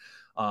later.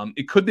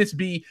 Could this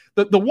be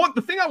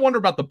the thing I wonder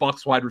about the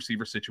Bucs wide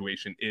receiver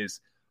situation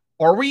is,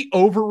 are we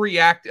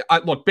overreacting?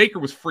 Look, Baker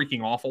was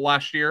freaking awful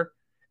last year.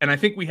 And I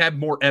think we had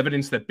more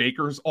evidence that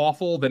Baker's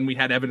awful than we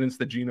had evidence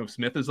that Geno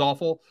Smith is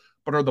awful.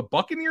 But are the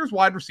Buccaneers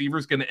wide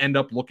receivers going to end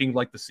up looking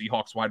like the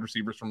Seahawks wide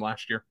receivers from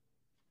last year?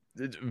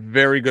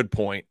 Very good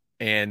point.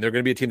 And they're going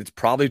to be a team that's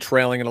probably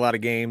trailing in a lot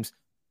of games.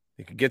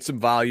 They could get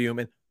some volume.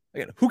 And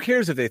again, who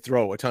cares if they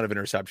throw a ton of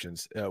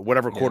interceptions,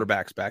 whatever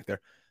quarterback's back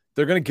there.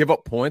 They're going to give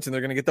up points, and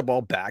they're going to get the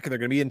ball back, and they're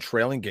going to be in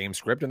trailing game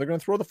script, and they're going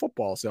to throw the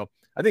football. So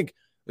I think,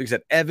 like I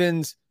said,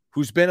 Evans,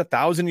 who's been a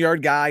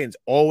 1,000-yard guy and is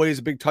always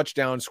a big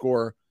touchdown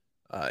scorer,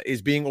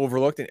 is being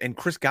overlooked. And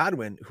Chris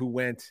Godwin, who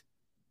went,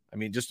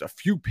 just a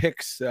few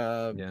picks. He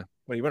went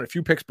a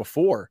few picks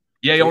before.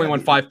 Yeah, he only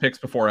went 5 picks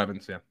before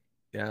Evans, yeah.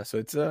 Yeah, so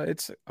it's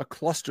a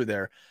cluster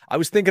there. I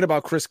was thinking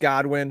about Chris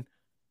Godwin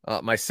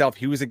myself.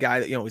 He was a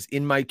guy that was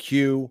in my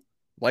queue,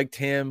 liked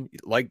him.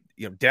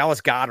 Dallas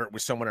Goedert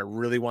was someone I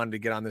really wanted to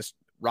get on this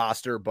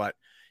roster, but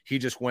he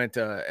just went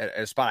at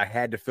a spot I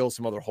had to fill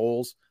some other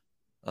holes.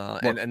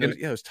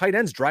 His tight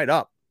ends dried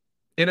up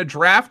in a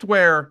draft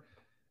where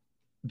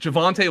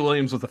Javonte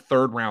Williams was a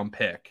 3rd round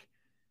pick,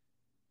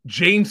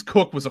 James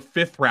Cook was a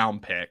 5th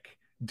round pick,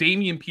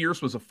 Dameon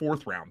Pierce was a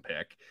 4th round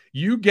pick.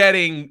 You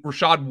getting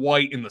Rachaad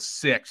White in the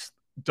 6th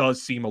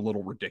does seem a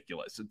little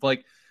ridiculous. It's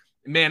like,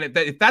 man,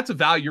 if that's a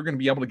value you're going to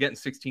be able to get in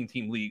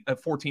 16-team league,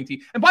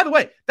 14-team. And by the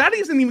way, that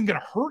isn't even going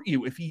to hurt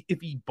you if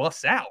he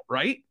busts out,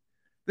 right?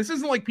 This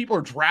isn't like people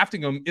are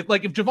drafting him. If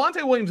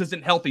Javonte Williams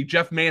isn't healthy,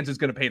 Jeff Mans is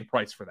going to pay the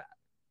price for that.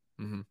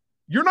 Mm-hmm.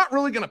 You're not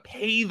really going to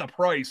pay the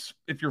price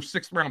if your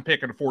 6th round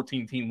pick in a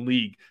 14-team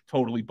league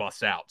totally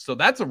busts out. So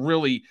that's a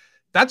really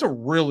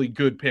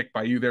good pick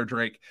by you there,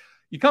 Drake.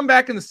 You come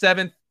back in the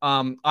 7th.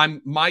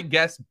 My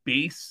guess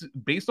based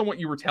on what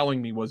you were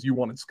telling me was you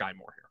wanted Sky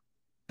Moore here.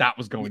 That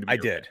was going to be. I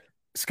did.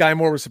 Sky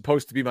Moore was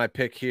supposed to be my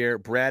pick here.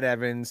 Brad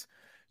Evans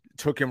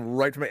took him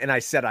right from it, and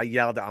I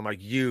yelled at him, I'm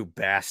like, you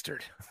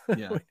bastard.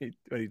 Yeah.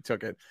 when he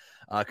took it,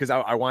 because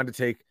I wanted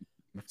to take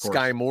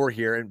Sky Moore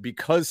here, and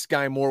because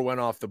Sky Moore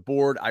went off the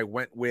board, I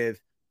went with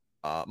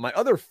my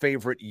other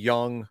favorite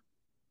young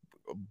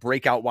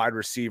breakout wide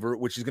receiver,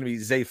 which is going to be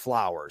Zay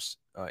Flowers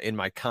in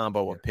my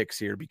combo of picks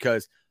here,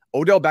 because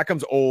Odell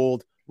Beckham's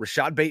old.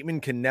 Rashad Bateman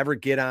can never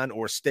get on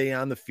or stay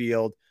on the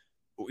field.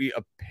 We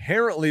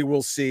apparently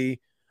will see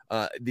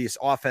this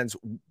offense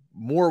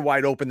more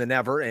wide open than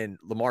ever, and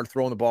Lamar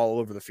throwing the ball all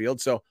over the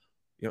field. So,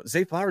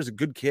 Zay Flowers is a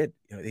good kid.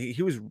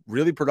 He was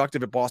really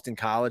productive at Boston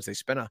College. They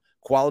spent a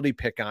quality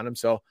pick on him.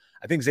 So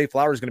I think Zay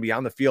Flowers is going to be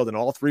on the field in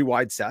all 3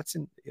 wide sets.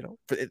 And,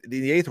 for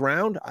the 8th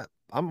round,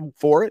 I'm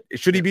for it.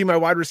 Should he be my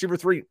wide receiver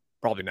 3?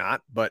 Probably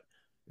not, but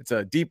it's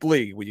a deep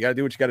league. You got to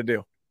do what you got to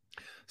do.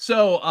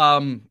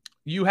 So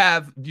you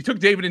took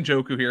David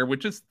Njoku here,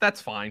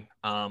 that's fine.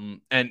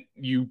 And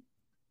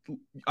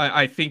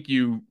I think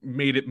you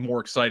made it more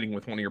exciting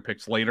with one of your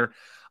picks later.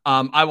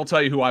 I will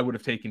tell you who I would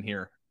have taken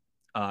here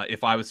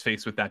if I was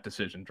faced with that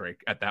decision,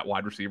 Drake, at that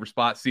wide receiver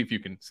spot. See if you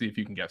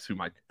can guess who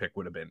my pick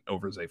would have been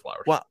over Zay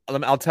Flowers. Well,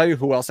 I'll tell you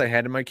who else I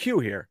had in my queue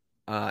here.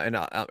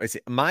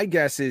 My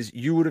guess is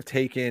you would have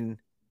taken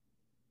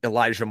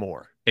Elijah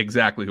Moore.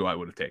 Exactly who I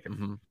would have taken.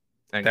 Mm-hmm.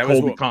 And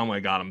Colby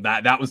Conway got him.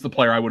 That was the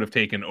player I would have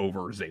taken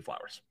over Zay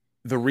Flowers.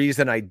 The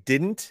reason I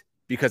didn't,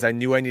 because I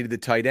knew I needed the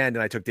tight end,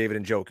 and I took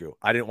David Njoku.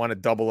 I didn't want to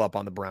double up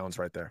on the Browns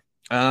right there.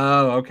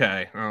 Oh,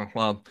 okay. Oh,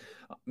 well,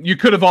 you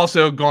could have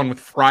also gone with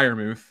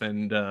Freiermuth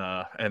and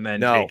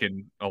then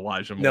taken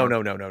Elijah Moore.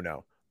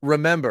 No.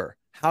 Remember,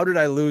 how did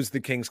I lose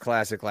the Kings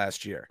Classic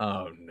last year?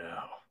 Oh, no.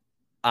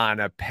 On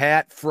a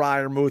Pat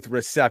Freiermuth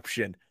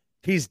reception.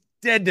 He's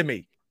dead to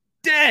me.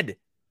 Dead.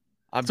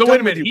 So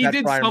wait a minute.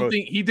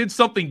 He did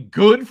something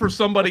good for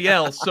somebody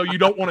else, so you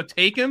don't want to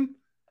take him?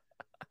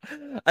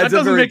 That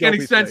doesn't make any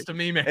sense to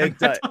me, man.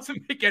 That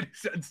doesn't make any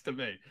sense to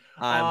me.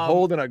 I'm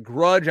holding a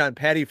grudge on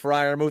Patty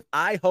Freiermuth.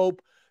 I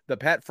hope the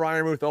Pat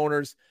Freiermuth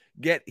owners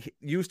get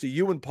used to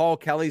you and Paul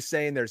Kelly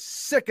saying they're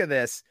sick of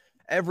this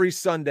every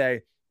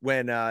Sunday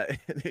when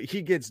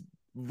he gets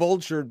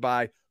vultured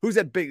by who's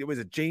that big? Was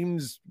it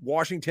James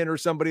Washington or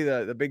somebody,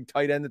 the big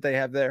tight end that they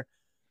have there?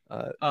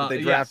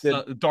 They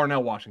drafted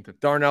Darnell Washington.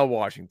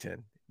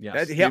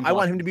 Yes, I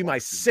want him to be my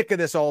sick of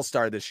this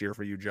all-star this year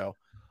for you, Joe.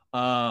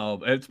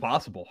 It's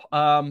possible.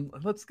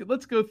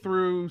 Let's go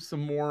through some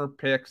more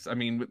picks. I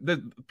mean,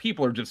 the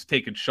people are just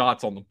taking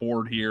shots on the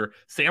board here.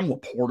 Sam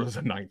Laporta's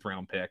a 9th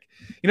round pick.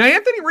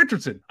 Anthony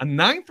Richardson, a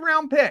 9th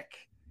round pick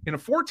in a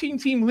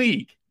 14-team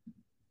league.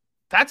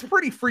 That's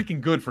pretty freaking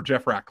good for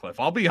Jeff Ratcliffe.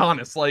 I'll be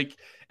honest.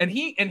 And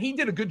he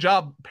did a good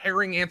job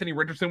pairing Anthony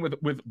Richardson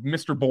with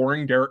Mr.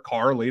 Boring Derek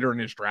Carr later in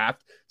his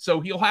draft. So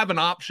he'll have an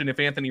option if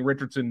Anthony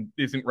Richardson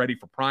isn't ready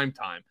for prime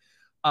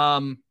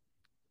time.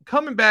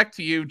 Coming back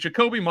to you,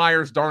 Jacoby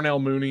Myers, Darnell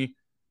Mooney.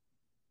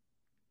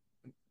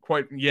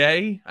 Quite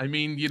yay. I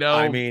mean,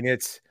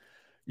 it's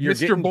you're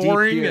Mr.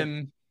 Boring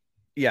and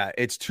Yeah,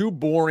 it's two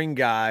boring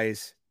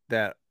guys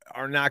that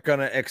are not going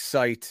to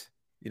excite,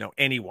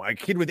 anyone. A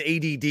kid with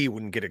ADD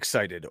wouldn't get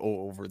excited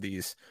over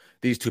these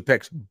two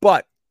picks.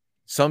 But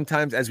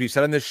sometimes, as we've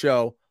said on this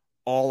show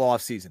all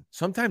off season,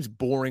 sometimes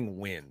boring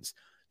wins.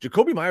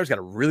 Jakobi Meyers got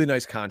a really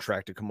nice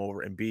contract to come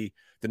over and be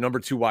the number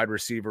 2 wide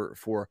receiver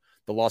for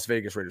the Las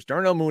Vegas Raiders.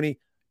 Darnell Mooney,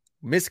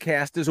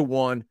 miscast as a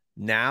 1,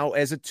 now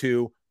as a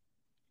 2.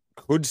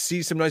 Could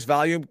see some nice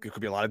value. It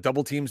could be a lot of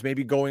double teams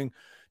maybe going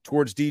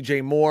towards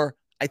DJ Moore.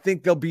 I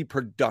think they'll be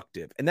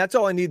productive. And that's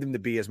all I need them to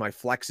be as my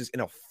flexes in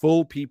a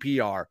full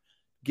PPR.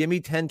 Give me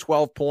 10,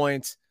 12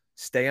 points,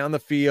 stay on the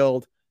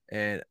field,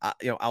 and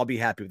I'll be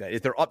happy with that.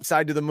 If they're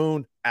upside to the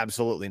moon,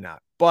 absolutely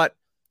not. But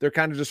they're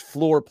kind of just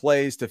floor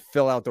plays to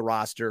fill out the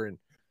roster and,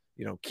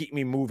 keep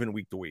me moving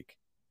week to week.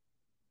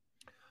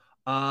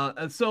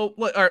 So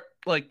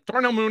like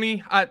Darnell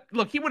Mooney,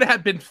 he would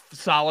have been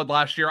solid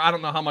last year. I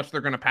don't know how much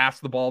they're going to pass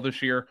the ball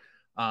this year.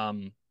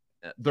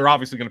 They're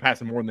obviously going to pass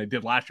him more than they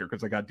did last year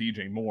because they got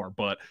DJ Moore.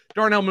 But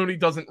Darnell Mooney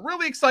doesn't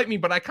really excite me,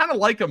 but I kind of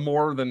like him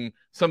more than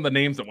some of the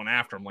names that went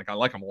after him. Like, I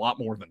like him a lot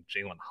more than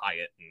Jalen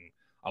Hyatt, and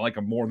I like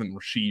him more than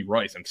Rashee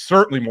Rice, and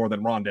certainly more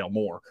than Rondale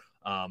Moore,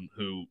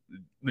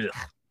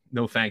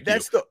 no thank you.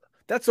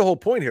 That's the whole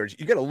point here.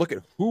 You got to look at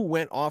who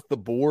went off the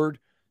board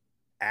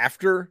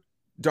after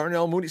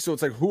Darnell Mooney. So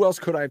it's like, who else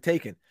could I have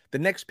taken? The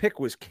next pick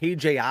was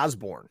KJ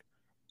Osborne.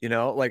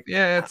 I'd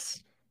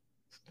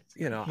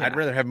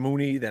rather have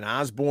Mooney than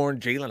Osborne,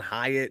 Jalen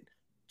Hyatt,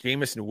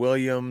 Jamison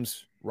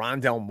Williams,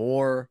 Rondale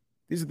Moore.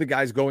 These are the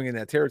guys going in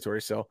that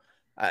territory. So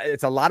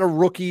it's a lot of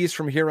rookies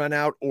from here on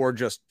out, or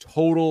just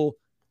total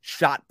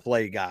shot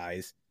play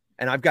guys.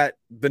 And I've got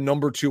the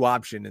number 2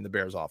 option in the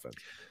Bears offense.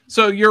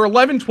 So your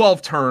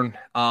 11-12 turn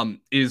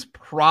is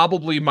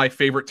probably my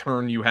favorite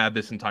turn you had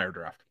this entire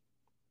draft.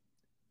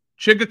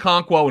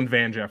 Chigakonkwo and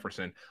Van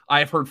Jefferson.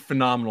 I've heard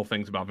phenomenal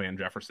things about Van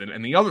Jefferson.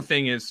 And the other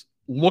thing is,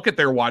 look at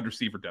their wide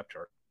receiver depth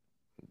chart.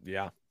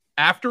 Yeah.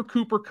 After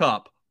Cooper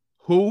Kupp,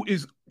 who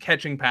is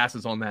catching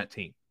passes on that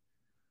team?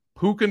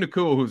 Puka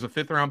Nacua, who's a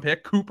 5th-round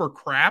pick. Cooper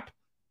Crap,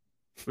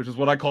 which is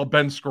what I call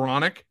Ben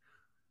Skowronek.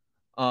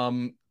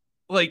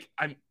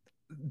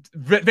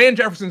 Van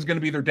Jefferson's going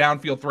to be their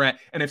downfield threat.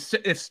 And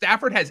if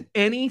Stafford has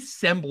any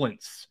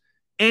semblance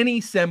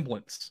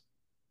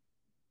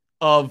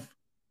of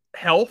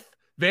health,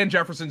 Van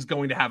Jefferson's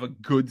going to have a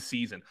good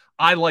season.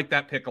 I like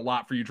that pick a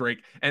lot for you,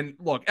 Drake. And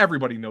look,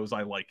 everybody knows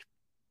I like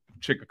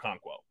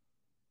Chigakonkwo.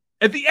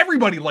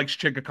 Everybody likes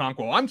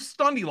Chigakonkwo. I'm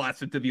stunned he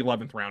lasted to the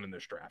 11th round in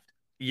this draft.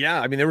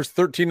 Yeah, I mean, there was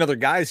 13 other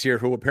guys here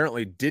who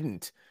apparently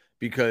didn't,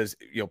 because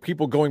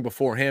people going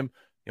before him.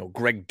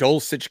 Greg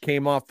Dulcich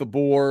came off the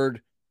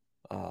board.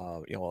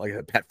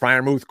 Like Pat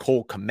Freiermuth,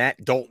 Cole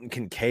Kmet, Dalton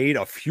Kincaid,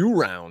 a few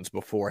rounds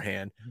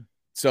beforehand.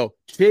 So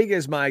Chig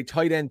is my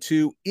tight end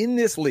 2 in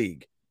this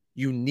league.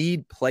 You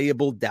need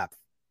playable depth,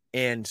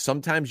 and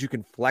sometimes you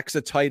can flex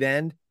a tight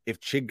end if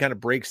Chig kind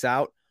of breaks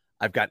out.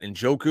 I've got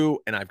Njoku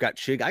and I've got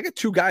Chig. I got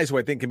 2 guys who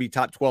I think can be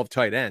top 12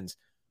 tight ends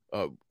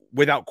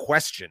without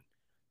question,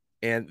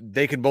 and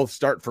they can both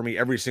start for me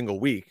every single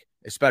week,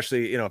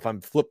 especially if I'm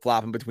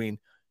flip-flopping between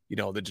the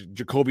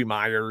Jakobi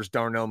Meyers,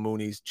 Darnell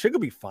Mooney's. Chig will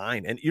be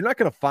fine, and you're not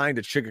going to find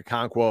a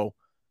Chigakonkwo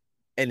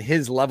and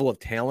his level of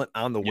talent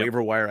on the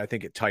waiver wire, I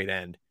think, at tight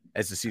end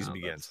as the season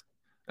begins.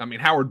 I mean,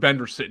 Howard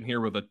Bender's sitting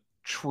here with a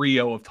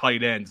trio of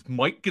tight ends: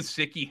 Mike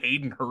Gesicki,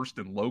 Hayden Hurst,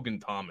 and Logan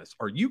Thomas.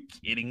 Are you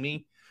kidding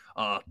me?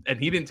 And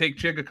he didn't take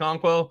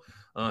Chigakonkwo.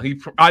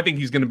 I think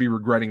he's going to be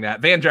regretting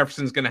that. Van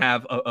Jefferson's going to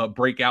have a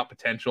breakout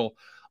potential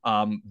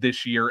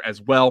this year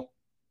as well.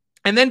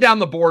 And then down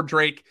the board,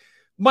 Drake,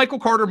 Michael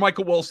Carter,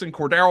 Michael Wilson,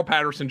 Cordero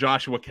Patterson,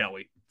 Joshua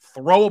Kelly.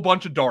 Throw a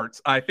bunch of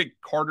darts. I think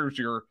Carter's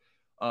your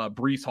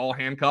Breece Hall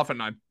handcuff,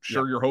 and I'm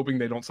sure you're hoping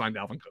they don't sign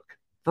Dalvin Cook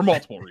for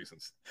multiple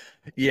reasons.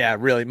 Yeah,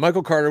 really.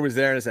 Michael Carter was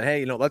there and said,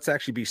 hey, let's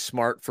actually be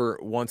smart for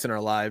once in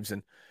our lives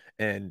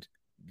and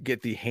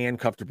get the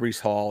handcuff to Breece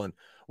Hall. And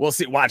we'll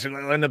see. Watch,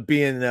 it'll end up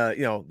being,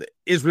 the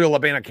Israel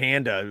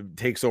Abanikanda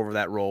takes over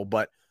that role.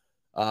 But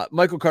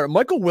Michael Carter,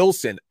 Michael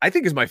Wilson, I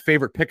think is my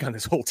favorite pick on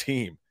this whole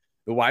team.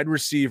 The wide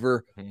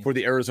receiver for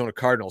the Arizona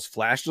Cardinals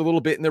flashed a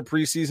little bit in their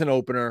preseason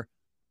opener.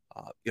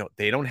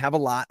 They don't have a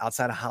lot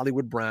outside of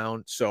Hollywood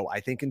Brown. So I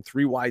think in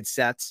 3 wide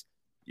sets,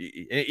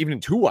 even in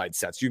 2 wide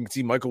sets, you can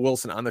see Michael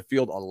Wilson on the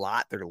field a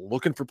lot. They're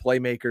looking for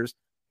playmakers.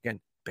 Again,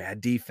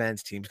 bad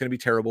defense. Team's going to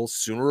be terrible.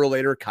 Sooner or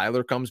later,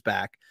 Kyler comes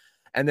back.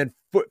 And then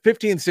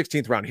 15th,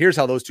 16th round, here's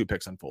how those 2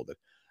 picks unfolded.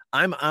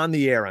 I'm on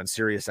the air on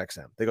Sirius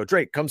XM. They go,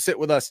 Drake, come sit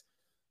with us,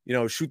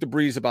 shoot the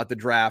breeze about the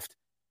draft.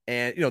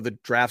 And, the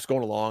draft's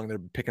going along. They're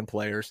picking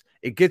players.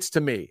 It gets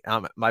to me.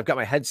 I've got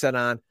my headset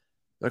on.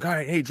 They're like, all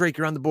right, hey, Drake,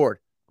 you're on the board.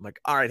 I'm like,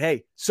 all right,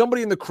 hey,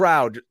 somebody in the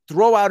crowd,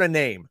 throw out a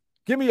name.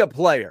 Give me a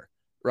player,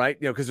 right?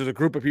 Because there's a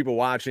group of people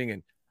watching,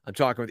 and I'm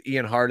talking with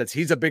Ian Hartitz.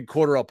 He's a big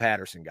Cordero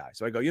Patterson guy.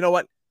 So I go, you know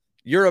what?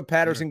 You're a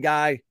Patterson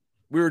guy.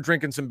 We were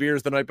drinking some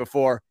beers the night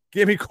before.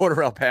 Give me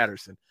Cordero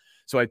Patterson.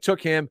 So I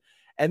took him.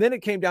 And then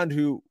it came down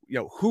to,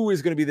 who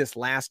is going to be this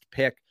last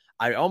pick.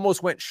 I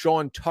almost went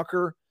Sean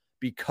Tucker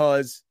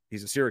because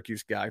he's a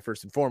Syracuse guy,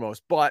 first and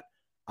foremost, but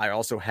I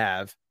also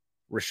have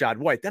Rachaad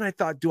White. Then I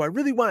thought, do I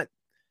really want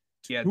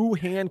two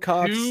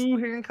handcuffs? Two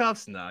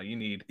handcuffs? No, you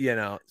need.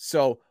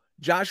 So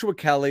Joshua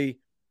Kelly,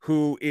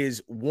 who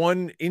is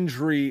one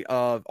injury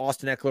of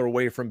Austin Ekeler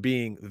away from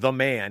being the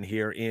man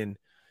here in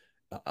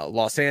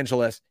Los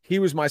Angeles, he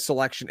was my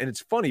selection. And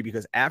it's funny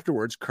because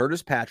afterwards,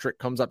 Curtis Patrick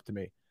comes up to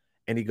me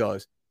and he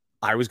goes,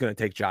 I was going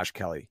to take Josh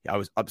Kelly. I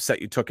was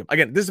upset you took him.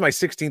 Again, this is my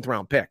 16th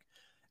round pick.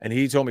 And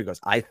he told me, he goes,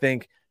 I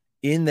think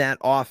in that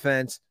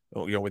offense,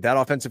 with that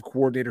offensive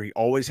coordinator, he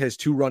always has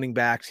two running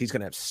backs. He's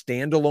going to have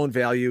standalone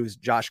values,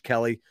 Josh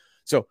Kelly.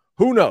 So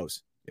who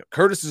knows?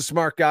 Curtis is a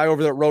smart guy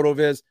over there at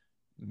RotoViz.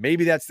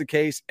 Maybe that's the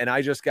case. And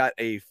I just got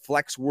a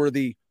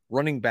flex-worthy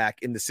running back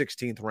in the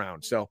 16th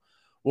round. So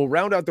we'll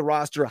round out the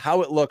roster,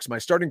 how it looks. My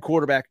starting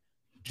quarterback,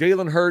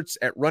 Jalen Hurts.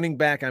 At running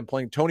back, I'm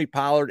playing Tony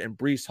Pollard and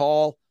Breece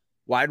Hall.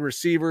 Wide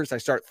receivers, I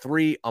start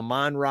 3,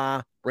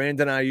 Amon-Ra,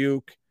 Brandon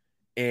Ayuk,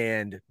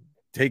 and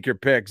take your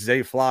pick,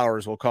 Zay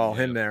Flowers, we'll call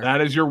him there.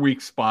 That is your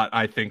weak spot,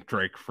 I think,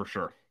 Drake, for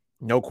sure.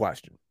 No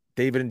question.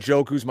 David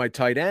Njoku's my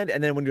tight end.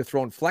 And then when you're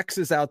throwing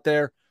flexes out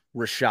there,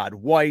 Rachaad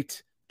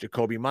White,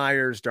 Jacoby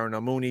Myers,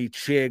 Darnell Mooney,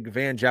 Chig,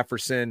 Van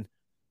Jefferson,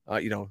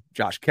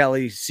 Josh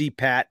Kelly,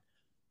 CPAT.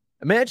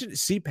 Imagine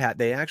CPAT,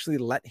 they actually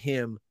let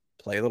him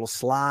play a little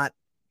slot,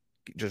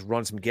 just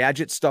run some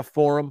gadget stuff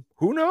for him.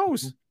 Who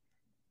knows?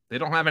 They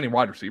don't have any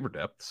wide receiver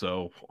depth,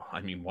 so, I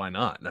mean, why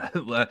not?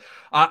 But,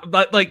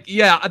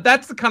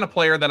 that's the kind of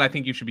player that I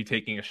think you should be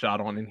taking a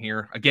shot on in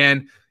here.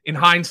 Again, in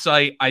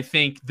hindsight, I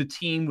think the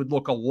team would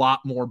look a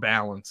lot more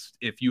balanced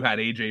if you had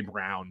A.J.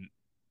 Brown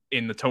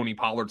in the Tony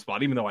Pollard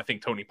spot, even though I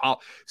think Tony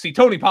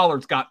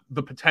Pollard's got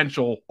the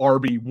potential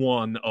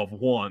RB1 of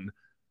 1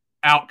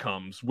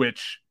 outcomes,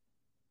 which,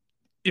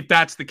 if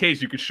that's the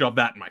case, you could shove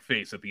that in my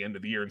face at the end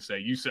of the year and say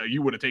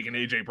you would have taken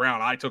A.J.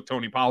 Brown. I took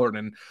Tony Pollard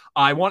and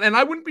I won. And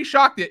I wouldn't be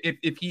shocked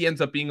if he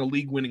ends up being a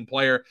league-winning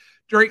player.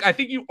 Drake, I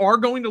think you are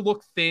going to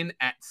look thin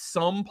at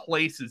some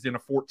places in a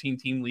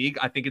 14-team league.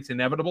 I think it's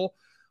inevitable.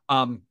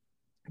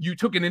 You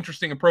took an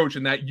interesting approach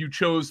in that you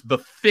chose the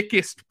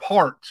thickest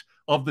part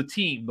of the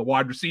team, the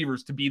wide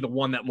receivers, to be the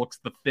one that looks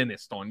the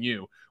thinnest on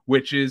you,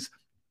 which is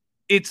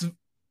it's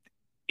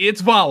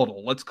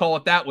volatile. Let's call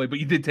it that way. But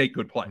you did take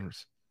good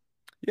players.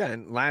 Yeah,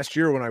 and last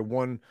year when I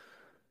won,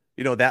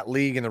 that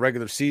league in the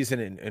regular season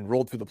and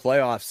rolled through the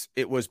playoffs,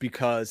 it was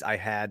because I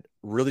had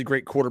really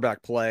great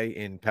quarterback play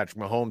in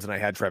Patrick Mahomes and I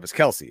had Travis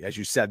Kelce. As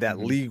you said, that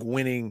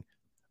league-winning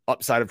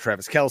upside of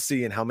Travis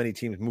Kelce and how many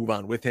teams move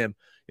on with him,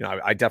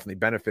 I definitely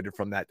benefited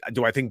from that.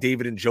 Do I think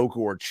David Njoku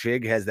or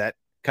Chig has that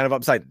kind of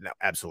upside? No,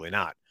 absolutely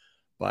not.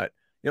 But,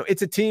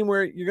 it's a team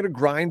where you're going to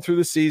grind through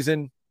the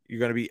season. You're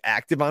going to be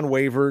active on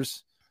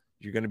waivers.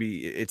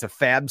 It's a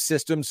fab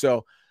system,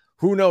 so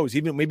who knows?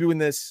 Even maybe when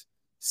this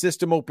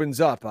system opens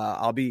up,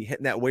 I'll be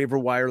hitting that waiver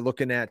wire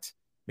looking at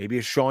maybe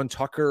a Sean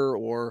Tucker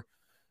or,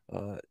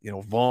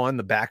 Vaughn,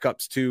 the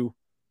backups to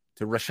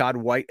Rachaad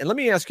White. And let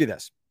me ask you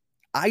this.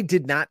 I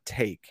did not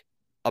take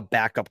a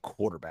backup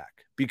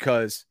quarterback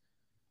because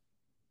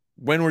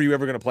when were you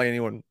ever going to play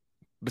anyone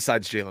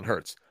besides Jalen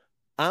Hurts?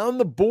 On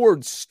the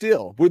board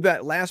still, with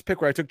that last pick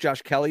where I took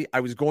Josh Kelly,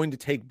 I was going to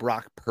take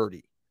Brock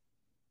Purdy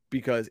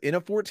because in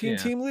a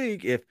 14-team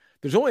league, if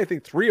there's only, I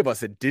think, 3 of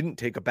us that didn't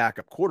take a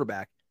backup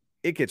quarterback,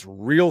 it gets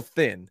real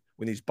thin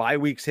when these bye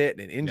weeks hit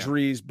and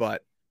injuries,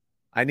 but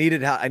I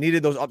needed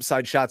those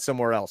upside shots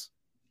somewhere else.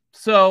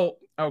 So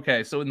in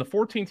the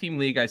 14-team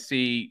league, I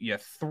see,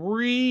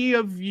 3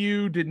 of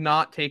you did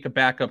not take a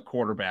backup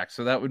quarterback.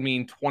 So that would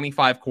mean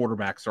 25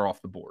 quarterbacks are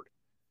off the board.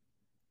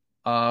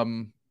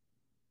 The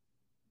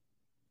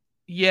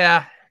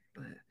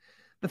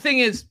thing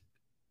is,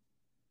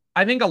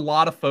 I think a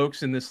lot of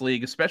folks in this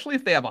league, especially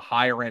if they have a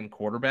higher end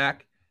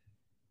quarterback,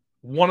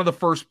 one of the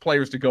first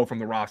players to go from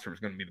the roster is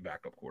going to be the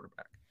backup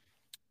quarterback.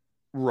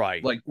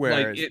 Right.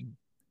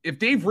 If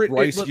Dave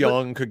Bryce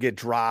Young could get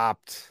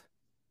dropped.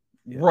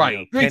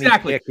 Right.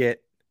 Exactly.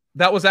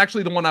 That was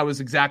actually the one I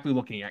was exactly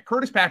looking at.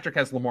 Curtis Patrick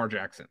has Lamar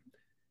Jackson.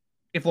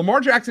 If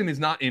Lamar Jackson is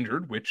not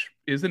injured, which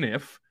is an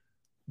if,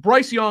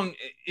 Bryce Young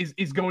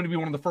is going to be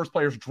one of the first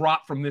players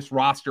dropped from this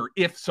roster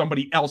if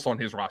somebody else on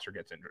his roster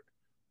gets injured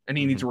and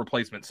he needs a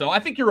replacement. So I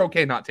think you're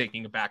okay not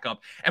taking a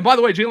backup. And by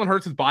the way, Jalen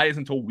Hurts' bye is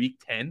until week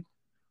 10.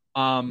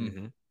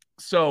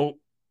 So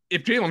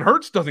if Jalen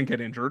Hurts doesn't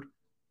get injured,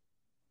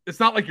 it's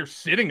not like you're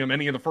sitting him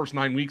any of the first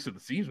 9 weeks of the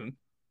season.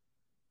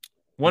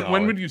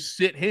 When would you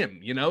sit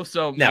him?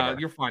 So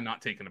you're fine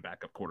not taking a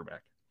backup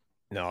quarterback.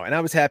 No, and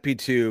I was happy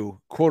to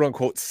quote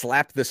unquote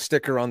slap the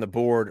sticker on the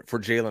board for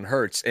Jalen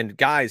Hurts. And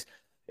guys,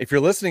 if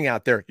you're listening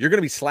out there, you're going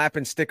to be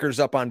slapping stickers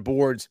up on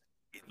boards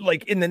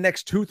like in the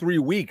next 2-3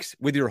 weeks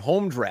with your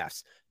home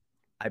drafts.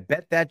 I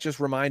bet that just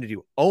reminded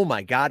you, oh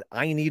my God,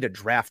 I need a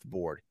draft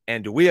board.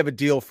 And do we have a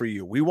deal for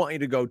you? We want you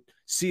to go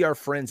see our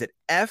friends at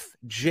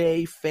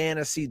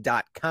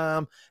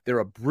fjfantasy.com. They're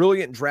a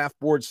brilliant draft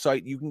board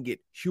site. You can get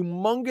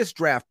humongous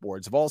draft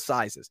boards of all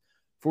sizes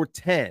for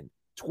 10,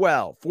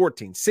 12,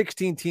 14,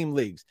 16 team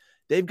leagues.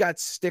 They've got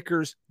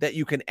stickers that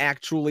you can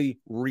actually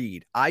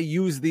read. I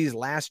used these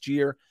last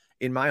year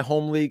in my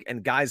home league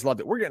and guys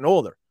loved it. We're getting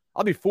older.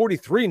 I'll be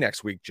 43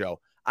 next week, Joe.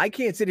 I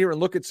can't sit here and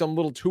look at some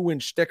little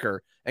 2-inch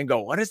sticker and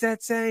go, what does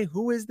that say?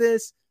 Who is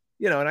this?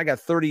 And I got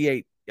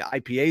 38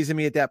 IPAs in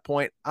me at that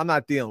point. I'm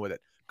not dealing with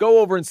it. Go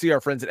over and see our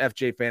friends at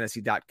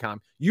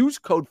fjfantasy.com. Use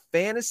code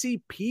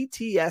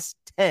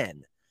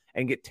FANTASYPTS10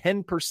 and get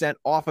 10%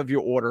 off of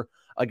your order.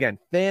 Again,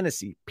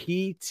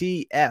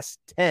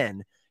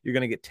 FANTASYPTS10. You're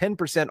going to get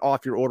 10%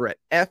 off your order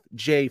at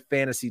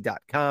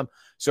fjfantasy.com.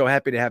 So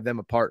happy to have them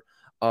a part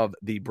of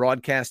the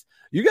broadcast.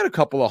 You got a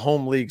couple of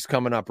home leagues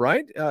coming up,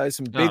 right?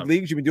 Some big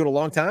leagues you've been doing a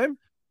long time.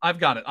 I've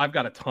got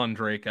a ton,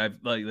 Drake. I've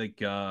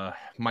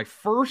my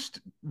first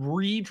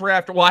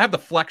redraft. Well, I have the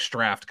flex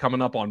draft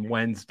coming up on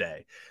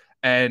Wednesday,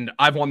 and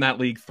I've won that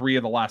league 3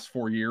 of the last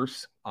 4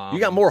 years. You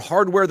got more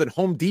hardware than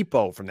Home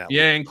Depot from that league.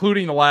 Yeah,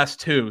 including the last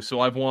 2. So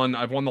I've won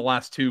the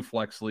last 2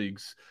 flex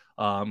leagues.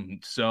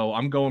 So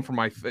I'm going for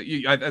my.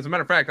 As a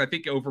matter of fact, I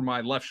think over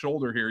my left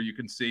shoulder here, you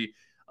can see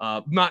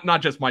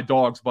not just my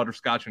dogs,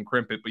 Butterscotch and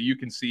Crimpet, but you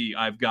can see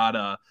I've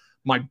got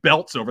my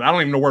belts over. I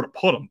don't even know where to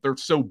put them. They're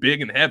so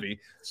big and heavy.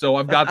 So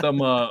I've got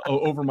them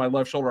over my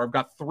left shoulder. I've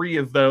got 3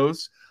 of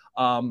those.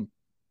 And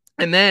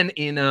then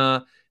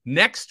in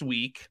next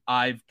week,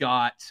 I've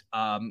got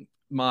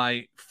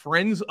my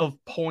Friends of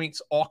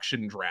Points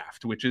auction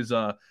draft, which is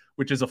a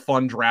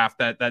fun draft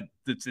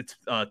it's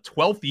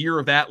 12th year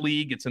of that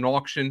league. It's an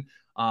auction.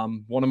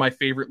 One of my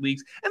favorite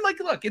leagues. And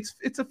look, it's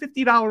a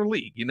 $50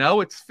 league,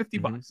 it's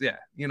 $50 bucks. Yeah.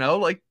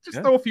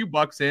 Throw a few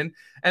bucks in.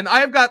 And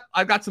I've got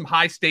some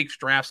high stakes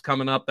drafts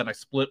coming up that I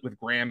split with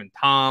Graham and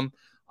Tom.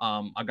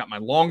 I've got my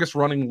longest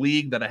running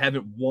league that I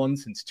haven't won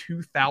since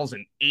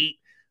 2008.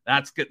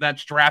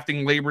 That's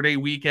drafting Labor Day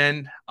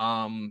weekend.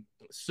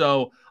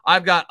 So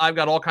I've got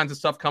all kinds of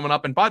stuff coming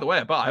up. And by the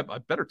way, I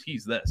better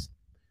tease this.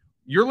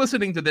 You're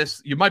listening to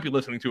this. You might be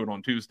listening to it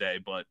on Tuesday,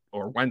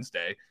 or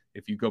Wednesday,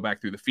 if you go back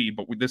through the feed,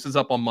 but this is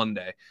up on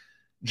Monday.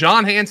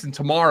 John Hansen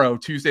tomorrow,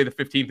 Tuesday the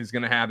 15th, is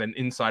going to have an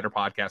insider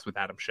podcast with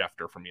Adam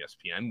Schefter from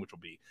ESPN, which will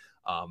be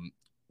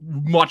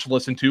much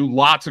listened to.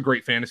 Lots of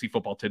great fantasy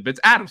football tidbits.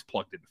 Adam's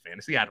plugged into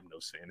fantasy. Adam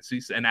knows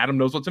fantasies, and Adam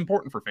knows what's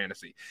important for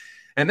fantasy.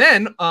 And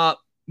then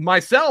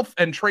myself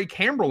and Trey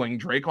Camberling,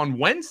 Drake, on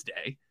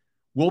Wednesday,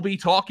 will be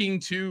talking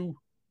to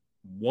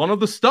one of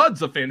the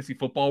studs of fantasy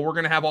football. We're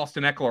going to have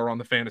Austin Eckler on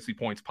the Fantasy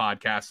Points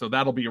podcast, so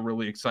that'll be a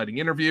really exciting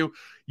interview.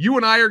 You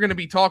and I are going to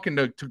be talking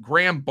to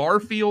Graham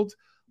Barfield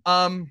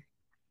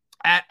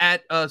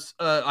at us.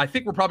 I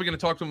think we're probably going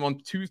to talk to him on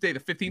Tuesday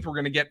the 15th. We're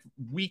going to get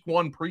week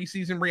 1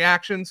 preseason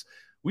reactions.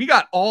 We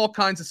got all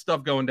kinds of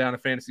stuff going down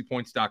at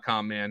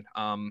fantasypoints.com, man.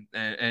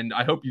 And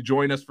I hope you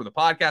join us for the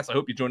podcast. I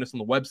hope you join us on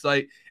the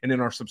website and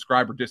in our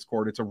subscriber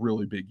Discord. It's a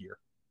really big year.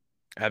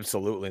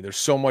 Absolutely. There's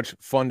so much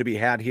fun to be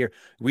had here.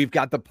 We've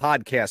got the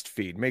podcast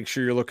feed. Make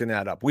sure you're looking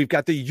that up. We've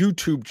got the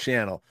YouTube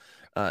channel.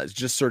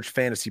 Just search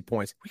Fantasy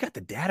Points. We got the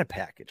data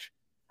package.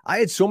 I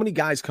had so many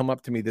guys come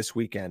up to me this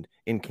weekend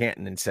in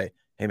Canton and say,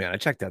 hey, man, I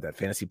checked out that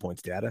Fantasy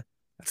Points data.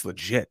 That's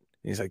legit.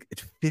 And he's like,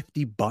 it's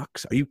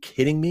 $50. Are you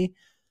kidding me?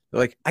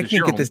 They're like, I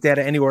can't get this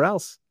data anywhere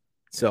else.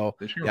 So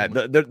yeah,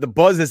 the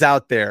buzz is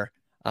out there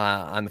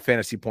on the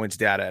Fantasy Points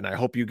data. And I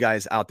hope you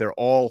guys out there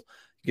all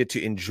get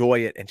to enjoy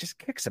it and just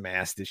kick some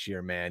ass this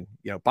year, man.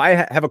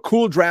 Have a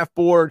cool draft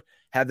board,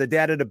 have the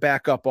data to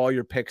back up all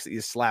your picks that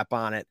you slap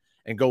on it,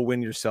 and go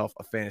win yourself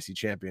a fantasy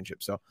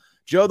championship. So,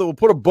 Joe, that will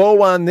put a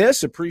bow on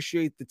this.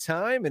 Appreciate the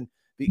time and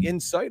the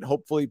insight.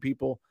 Hopefully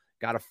people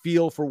got a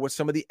feel for what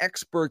some of the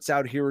experts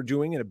out here are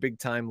doing in a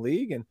big-time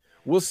league. And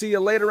we'll see you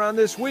later on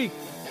this week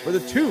for the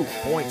 2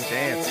 Point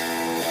Stance.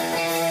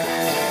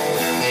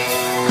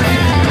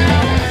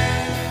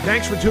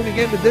 Thanks for tuning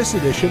in to this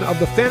edition of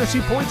the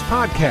Fantasy Points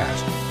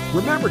Podcast.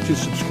 Remember to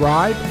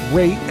subscribe,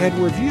 rate, and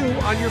review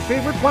on your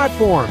favorite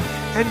platform.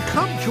 And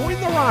come join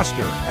the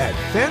roster at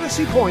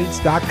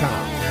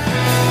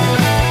fantasypoints.com.